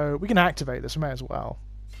 So we can activate this, we may as well.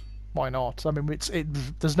 Why not? I mean,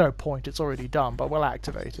 there's no point, it's already done, but we'll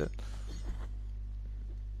activate it.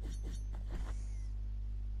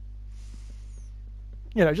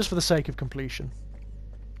 You know, just for the sake of completion.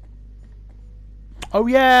 Oh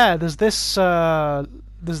yeah, there's this, oh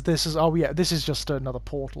yeah, this is just another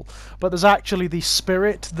portal. But there's actually the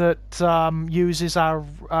spirit that uses our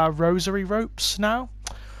rosary ropes now.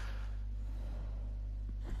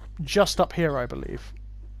 Just up here, I believe.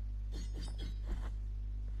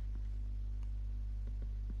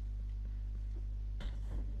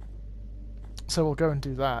 So we'll go and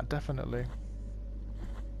do that, definitely.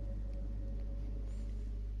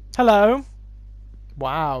 Hello!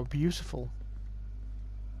 Wow, beautiful.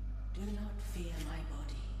 Do not fear my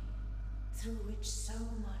body, through which so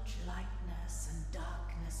much lightness and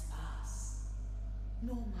darkness pass,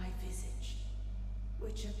 nor my visage,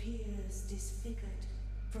 which appears disfigured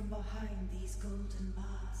from behind these golden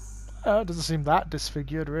bars. Oh, it doesn't seem that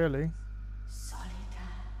disfigured, really.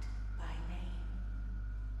 Solitad by name,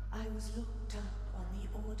 I was looked up on the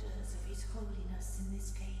orders of His Holiness in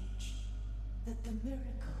this cage, that the miracle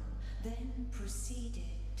then proceeded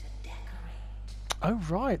to decorate. Oh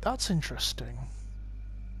right, that's interesting.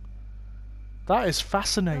 That is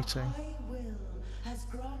fascinating. The High Will has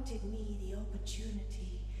granted me the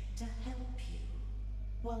opportunity to help you,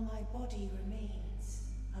 while my body remains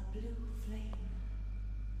a blue flame.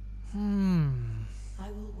 I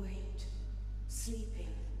will wait, sleeping,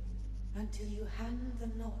 until you hand the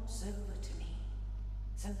knots over to me,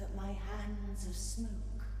 so that my hands of smoke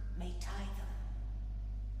may tie them,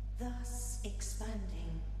 thus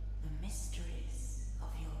expanding the mysteries of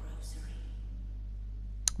your rosary.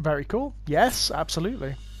 Very cool. Yes,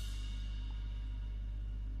 absolutely.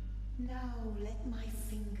 Now let my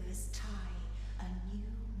fingers tie a new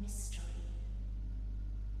mystery.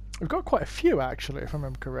 We've got quite a few, actually, if I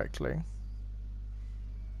remember correctly.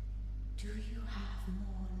 Do you have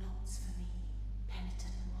more knots for me,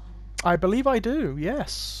 penitent one? I believe I do,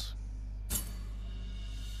 yes.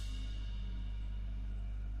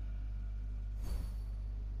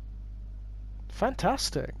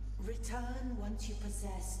 Fantastic. Return once you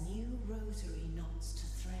possess new rosary knots to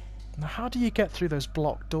thread. Now, how do you get through those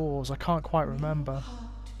blocked doors? I can't quite remember. Your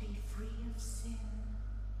heart be free of sin.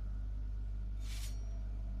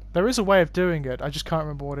 There is a way of doing it, I just can't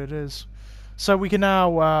remember what it is. So we can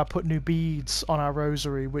now put new beads on our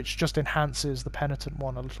rosary, which just enhances the penitent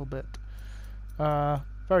one a little bit.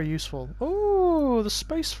 Very useful. Ooh, the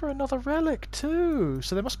space for another relic too.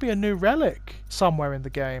 So there must be a new relic somewhere in the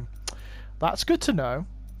game. That's good to know.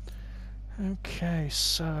 Okay,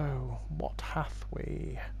 so what hath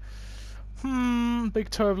we? Big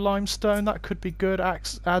toe of limestone, that could be good.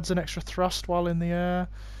 Adds an extra thrust while in the air.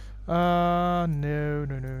 No.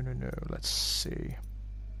 Let's see.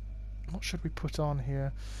 What should we put on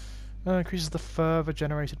here? Increases the fervor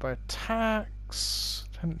generated by attacks.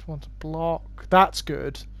 Didn't want to block. That's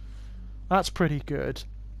good. That's pretty good.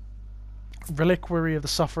 Reliquary of the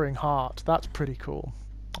Suffering Heart. That's pretty cool.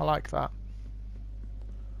 I like that.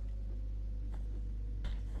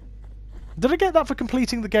 Did I get that for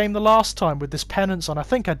completing the game the last time with this penance on? I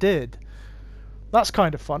think I did. That's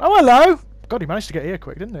kind of fun. Oh, hello! God, he managed to get here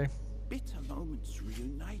quick, didn't he? Bitter moments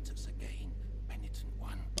reunite us again, penitent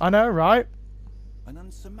one. I know, right? An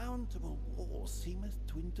unsurmountable wall seemeth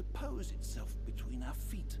to interpose itself between our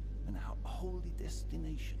feet and our holy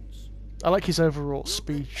destinations. I like his overwrought Will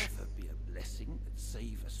speech. there ever be a blessing that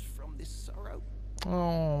save us from this sorrow?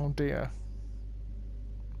 Oh, dear.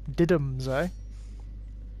 Diddums, eh?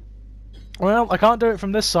 Well, I can't do it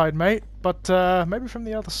from this side, mate, but maybe from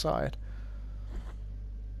the other side.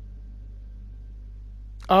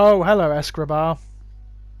 Oh, hello, Escribar.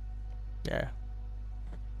 Yeah.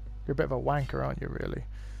 You're a bit of a wanker, aren't you, really?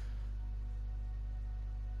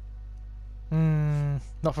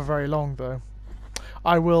 Not for very long, though.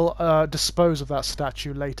 I will dispose of that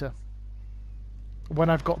statue later. When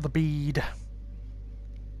I've got the bead.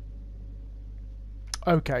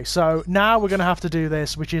 Okay, so now we're going to have to do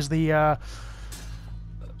this, which is the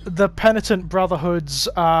Penitent Brotherhood's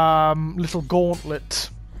little gauntlet.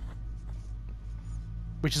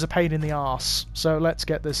 which is a pain in the arse. So let's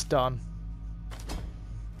get this done.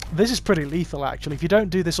 This is pretty lethal, actually. If you don't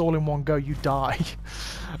do this all in one go, you die.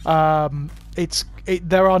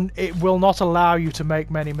 It will not allow you to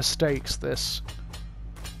make many mistakes. This.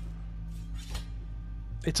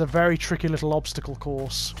 It's a very tricky little obstacle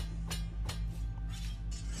course.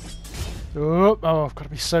 Oh, I've got to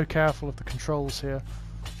be so careful of the controls here.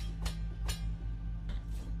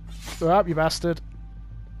 Oh, you bastard.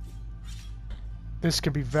 This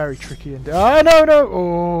can be very tricky indeed. Oh, no, no!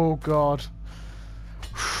 Oh, God.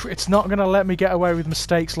 It's not going to let me get away with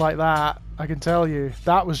mistakes like that, I can tell you.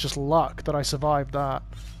 That was just luck that I survived that.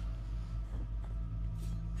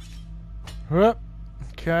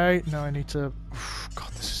 Okay, now I need to...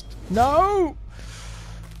 God, this is... No!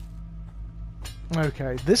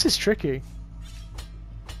 Okay, this is tricky.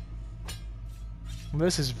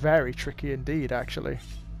 This is very tricky indeed, actually.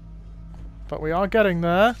 But we are getting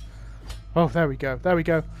there. Oh, there we go, there we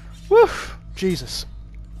go. Woo! Jesus.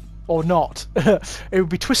 Or not. It would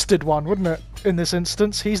be Twisted One, wouldn't it, in this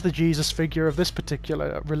instance? He's the Jesus figure of this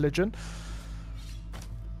particular religion.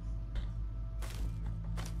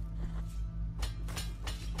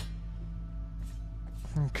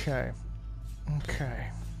 Okay. Okay.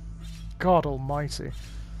 God almighty.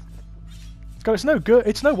 God, it's no good.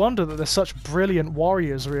 It's no wonder that they're such brilliant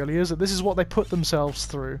warriors, really, is it? This is what they put themselves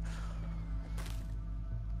through.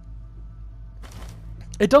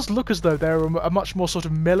 It does look as though they're a much more sort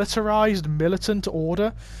of militarized, militant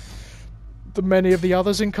order than many of the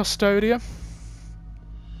others in Custodia.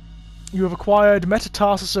 You have acquired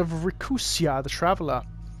Metatarsus of Ricusia, the Traveller.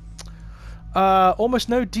 Almost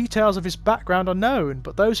no details of his background are known,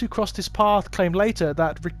 but those who crossed his path claim later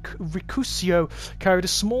that Ricusio carried a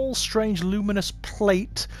small, strange, luminous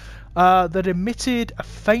plate that emitted a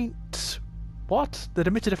faint... What? That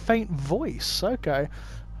emitted a faint voice. Okay.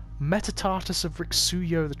 Metatarsus of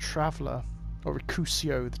Ricusio the Traveller. Or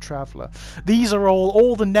Ricusio the Traveller. These are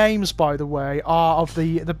all the names, by the way, are of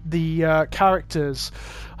the characters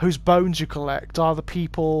whose bones you collect, are the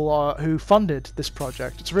people who funded this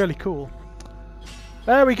project. It's really cool.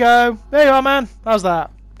 There we go. There you are, man. How's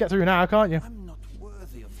that? Get through now, can't you? I'm not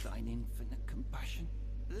worthy of thine infinite compassion.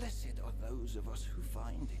 Blessed are those of us who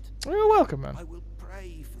find it. You're welcome, man. I will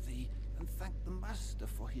pray for thee and thank the Master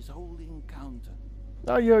for his holy encounter.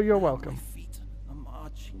 Oh, you're welcome. My feet are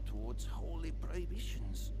marching towards holy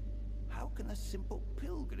prohibitions. How can a simple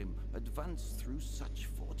pilgrim advance through such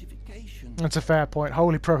fortifications? That's a fair point.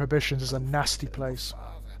 Holy Prohibitions is a nasty place.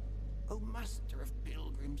 Father, O Master of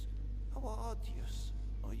pilgrims, how arduous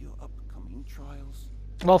are your upcoming trials?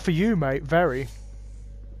 Well, for you, mate, very.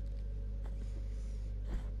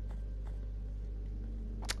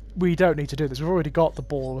 We don't need to do this. We've already got the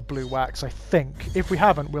ball of blue wax, I think. If we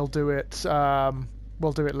haven't, we'll do it.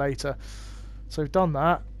 We'll do it later. So we've done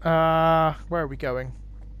that. Where are we going?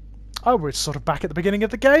 Oh, we're sort of back at the beginning of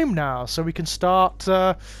the game now, so we can start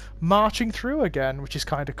marching through again, which is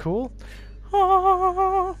kind of cool.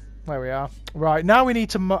 Ah, there we are. Right, now we need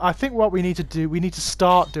to... I think what we need to do, we need to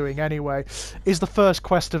start doing anyway, is the first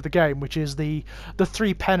quest of the game, which is the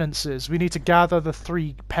 3 penances. We need to gather the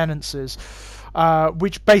 3 penances,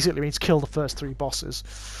 which basically means kill the first 3 bosses.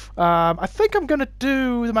 I think I'm going to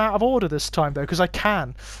do them out of order this time, though, because I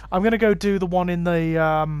can. I'm going to go do the one in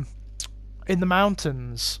the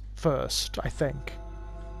mountains first, I think.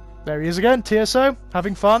 There he is again, TSO,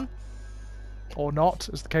 having fun. Or not,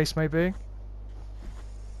 as the case may be.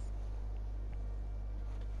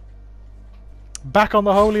 Back on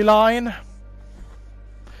the Holy Line.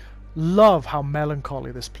 Love how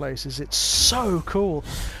melancholy this place is. It's so cool.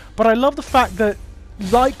 But I love the fact that,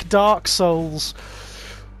 like Dark Souls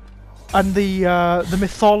and the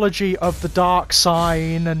mythology of the Dark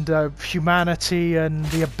Sign and humanity and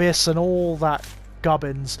the Abyss and all that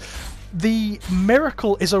gubbins, the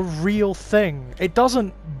miracle is a real thing. It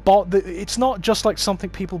doesn't... It's not just like something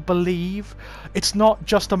people believe. It's not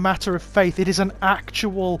just a matter of faith. It is an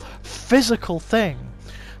actual physical thing.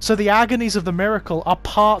 So the agonies of the miracle are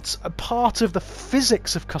part of the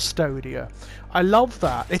physics of Custodia. I love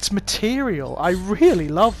that. It's material. I really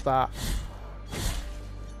love that.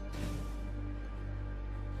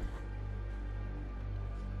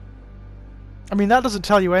 I mean, that doesn't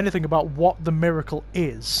tell you anything about what the miracle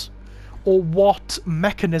is, or what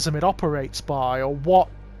mechanism it operates by, or what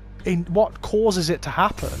causes it to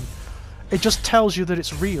happen. It just tells you that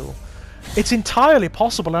it's real. It's entirely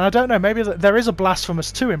possible, and I don't know, maybe there is a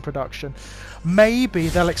Blasphemous 2 in production. Maybe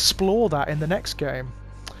they'll explore that in the next game.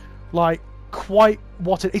 Like, quite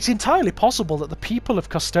what it's entirely possible that the people of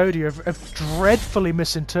Custodia have dreadfully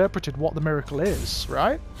misinterpreted what the miracle is,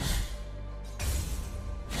 right?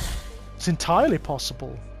 It's entirely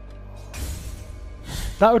possible.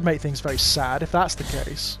 That would make things very sad if that's the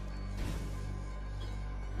case.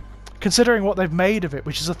 Considering what they've made of it,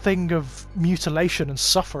 which is a thing of mutilation and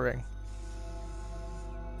suffering.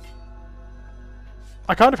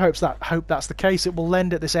 I kind of hope that's the case. It will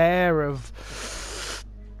lend it this air of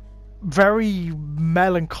very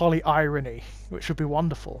melancholy irony, which would be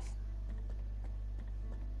wonderful.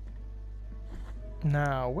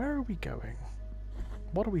 Now, where are we going?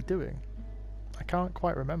 What are we doing? I can't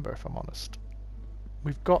quite remember, if I'm honest.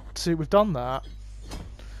 We've done that.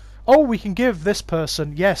 Oh, we can give this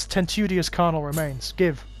person, yes, Tentudia's carnal remains.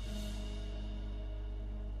 Give.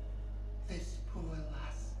 This poor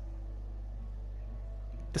lass.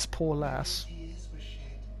 This poor lass. Tears were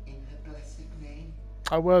shed in her blessed name.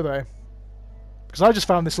 Oh, were they? Because I just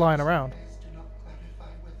found this lying around. Prayers do not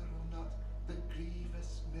clarify whether or not the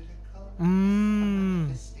grievous miracle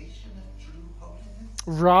manifestation of true holiness.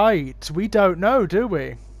 Right. We don't know, do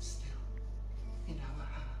we? Still, in our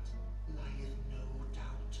heart lieth no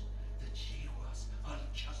doubt that she was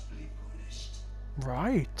unjustly punished.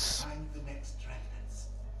 Right. Find the next remnants.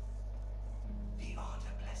 The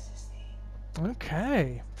order blesses thee.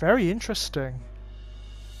 Okay. Very interesting.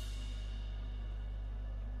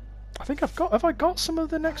 I think have I got some of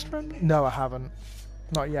the next remnants? No, I haven't.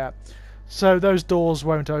 Not yet. So those doors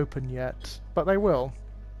won't open yet, but they will.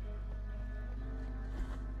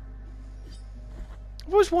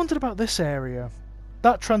 I've always wondered about this area.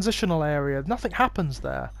 That transitional area. Nothing happens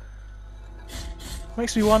there.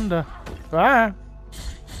 Makes me wonder. Ah!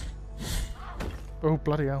 Oh,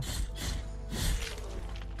 bloody hell.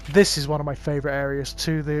 This is one of my favourite areas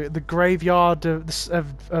too. The graveyard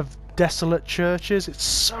of desolate churches. It's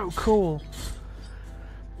so cool.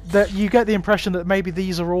 That you get the impression that maybe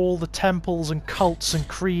these are all the temples and cults and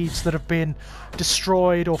creeds that have been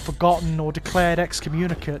destroyed or forgotten or declared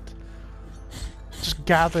excommunicate. Just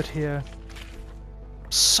gathered here.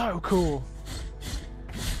 So cool.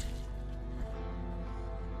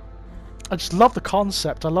 I just love the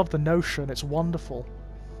concept. I love the notion. It's wonderful.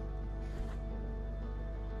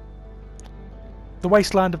 The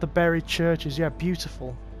wasteland of the buried churches. Yeah,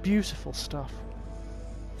 beautiful. Beautiful stuff.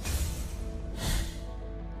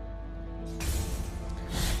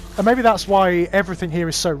 And maybe that's why everything here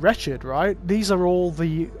is so wretched, right? These are all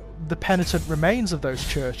the penitent remains of those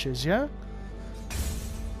churches, yeah?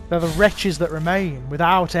 They're the wretches that remain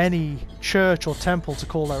without any church or temple to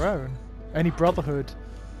call their own. Any brotherhood.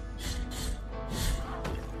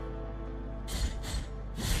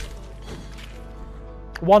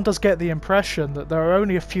 One does get the impression that there are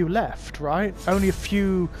only a few left, right? Only a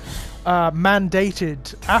few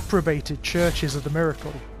mandated, approbated churches of the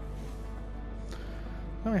miracle.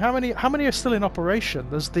 I mean, how many are still in operation?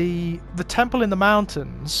 There's the temple in the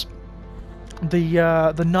mountains,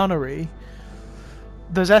 the nunnery.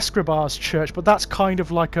 There's Escribar's church, but that's kind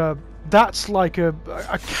of like a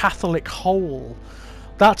Catholic whole.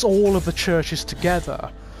 That's all of the churches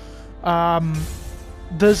together.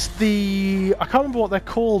 There's I can't remember what they're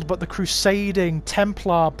called, but the Crusading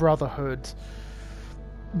Templar Brotherhood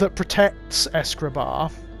that protects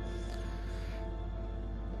Escribar.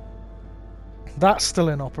 That's still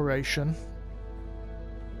in operation.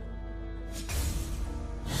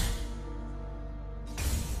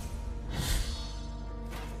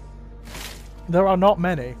 There are not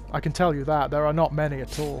many, I can tell you that. There are not many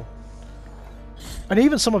at all. And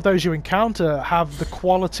even some of those you encounter have the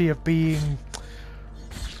quality of being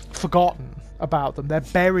forgotten about them. They're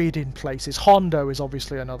buried in places. Hondo is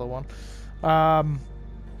obviously another one.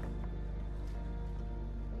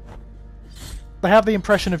 They have the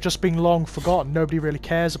impression of just being long forgotten. Nobody really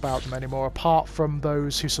cares about them anymore, apart from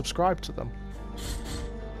those who subscribe to them.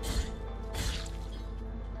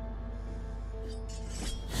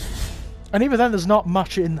 And even then, there's not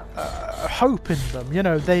much in hope in them. You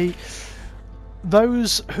know,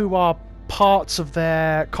 those who are parts of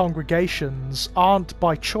their congregations aren't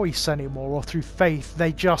by choice anymore or through faith.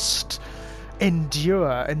 They just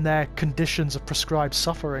endure in their conditions of prescribed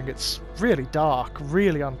suffering. It's really dark,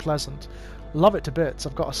 really unpleasant. Love it to bits,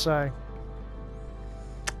 I've got to say.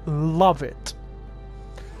 Love it.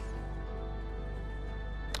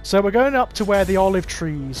 So we're going up to where the olive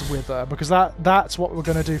trees wither, because that's what we're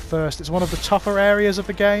going to do first. It's one of the tougher areas of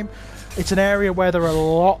the game. It's an area where there are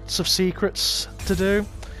lots of secrets to do.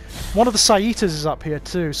 One of the Saitas is up here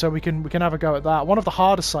too, so we can have a go at that. One of the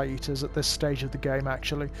harder Saitas at this stage of the game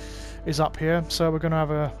actually is up here, so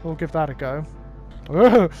we'll give that a go.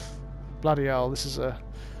 Oh, bloody hell! This is a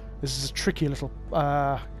tricky little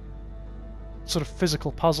sort of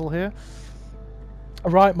physical puzzle here.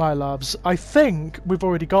 Right, my loves, I think we've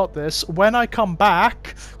already got this. When I come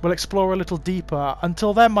back, we'll explore a little deeper.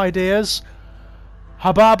 Until then, my dears,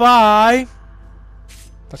 bye-bye.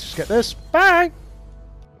 Let's just get this. Bye!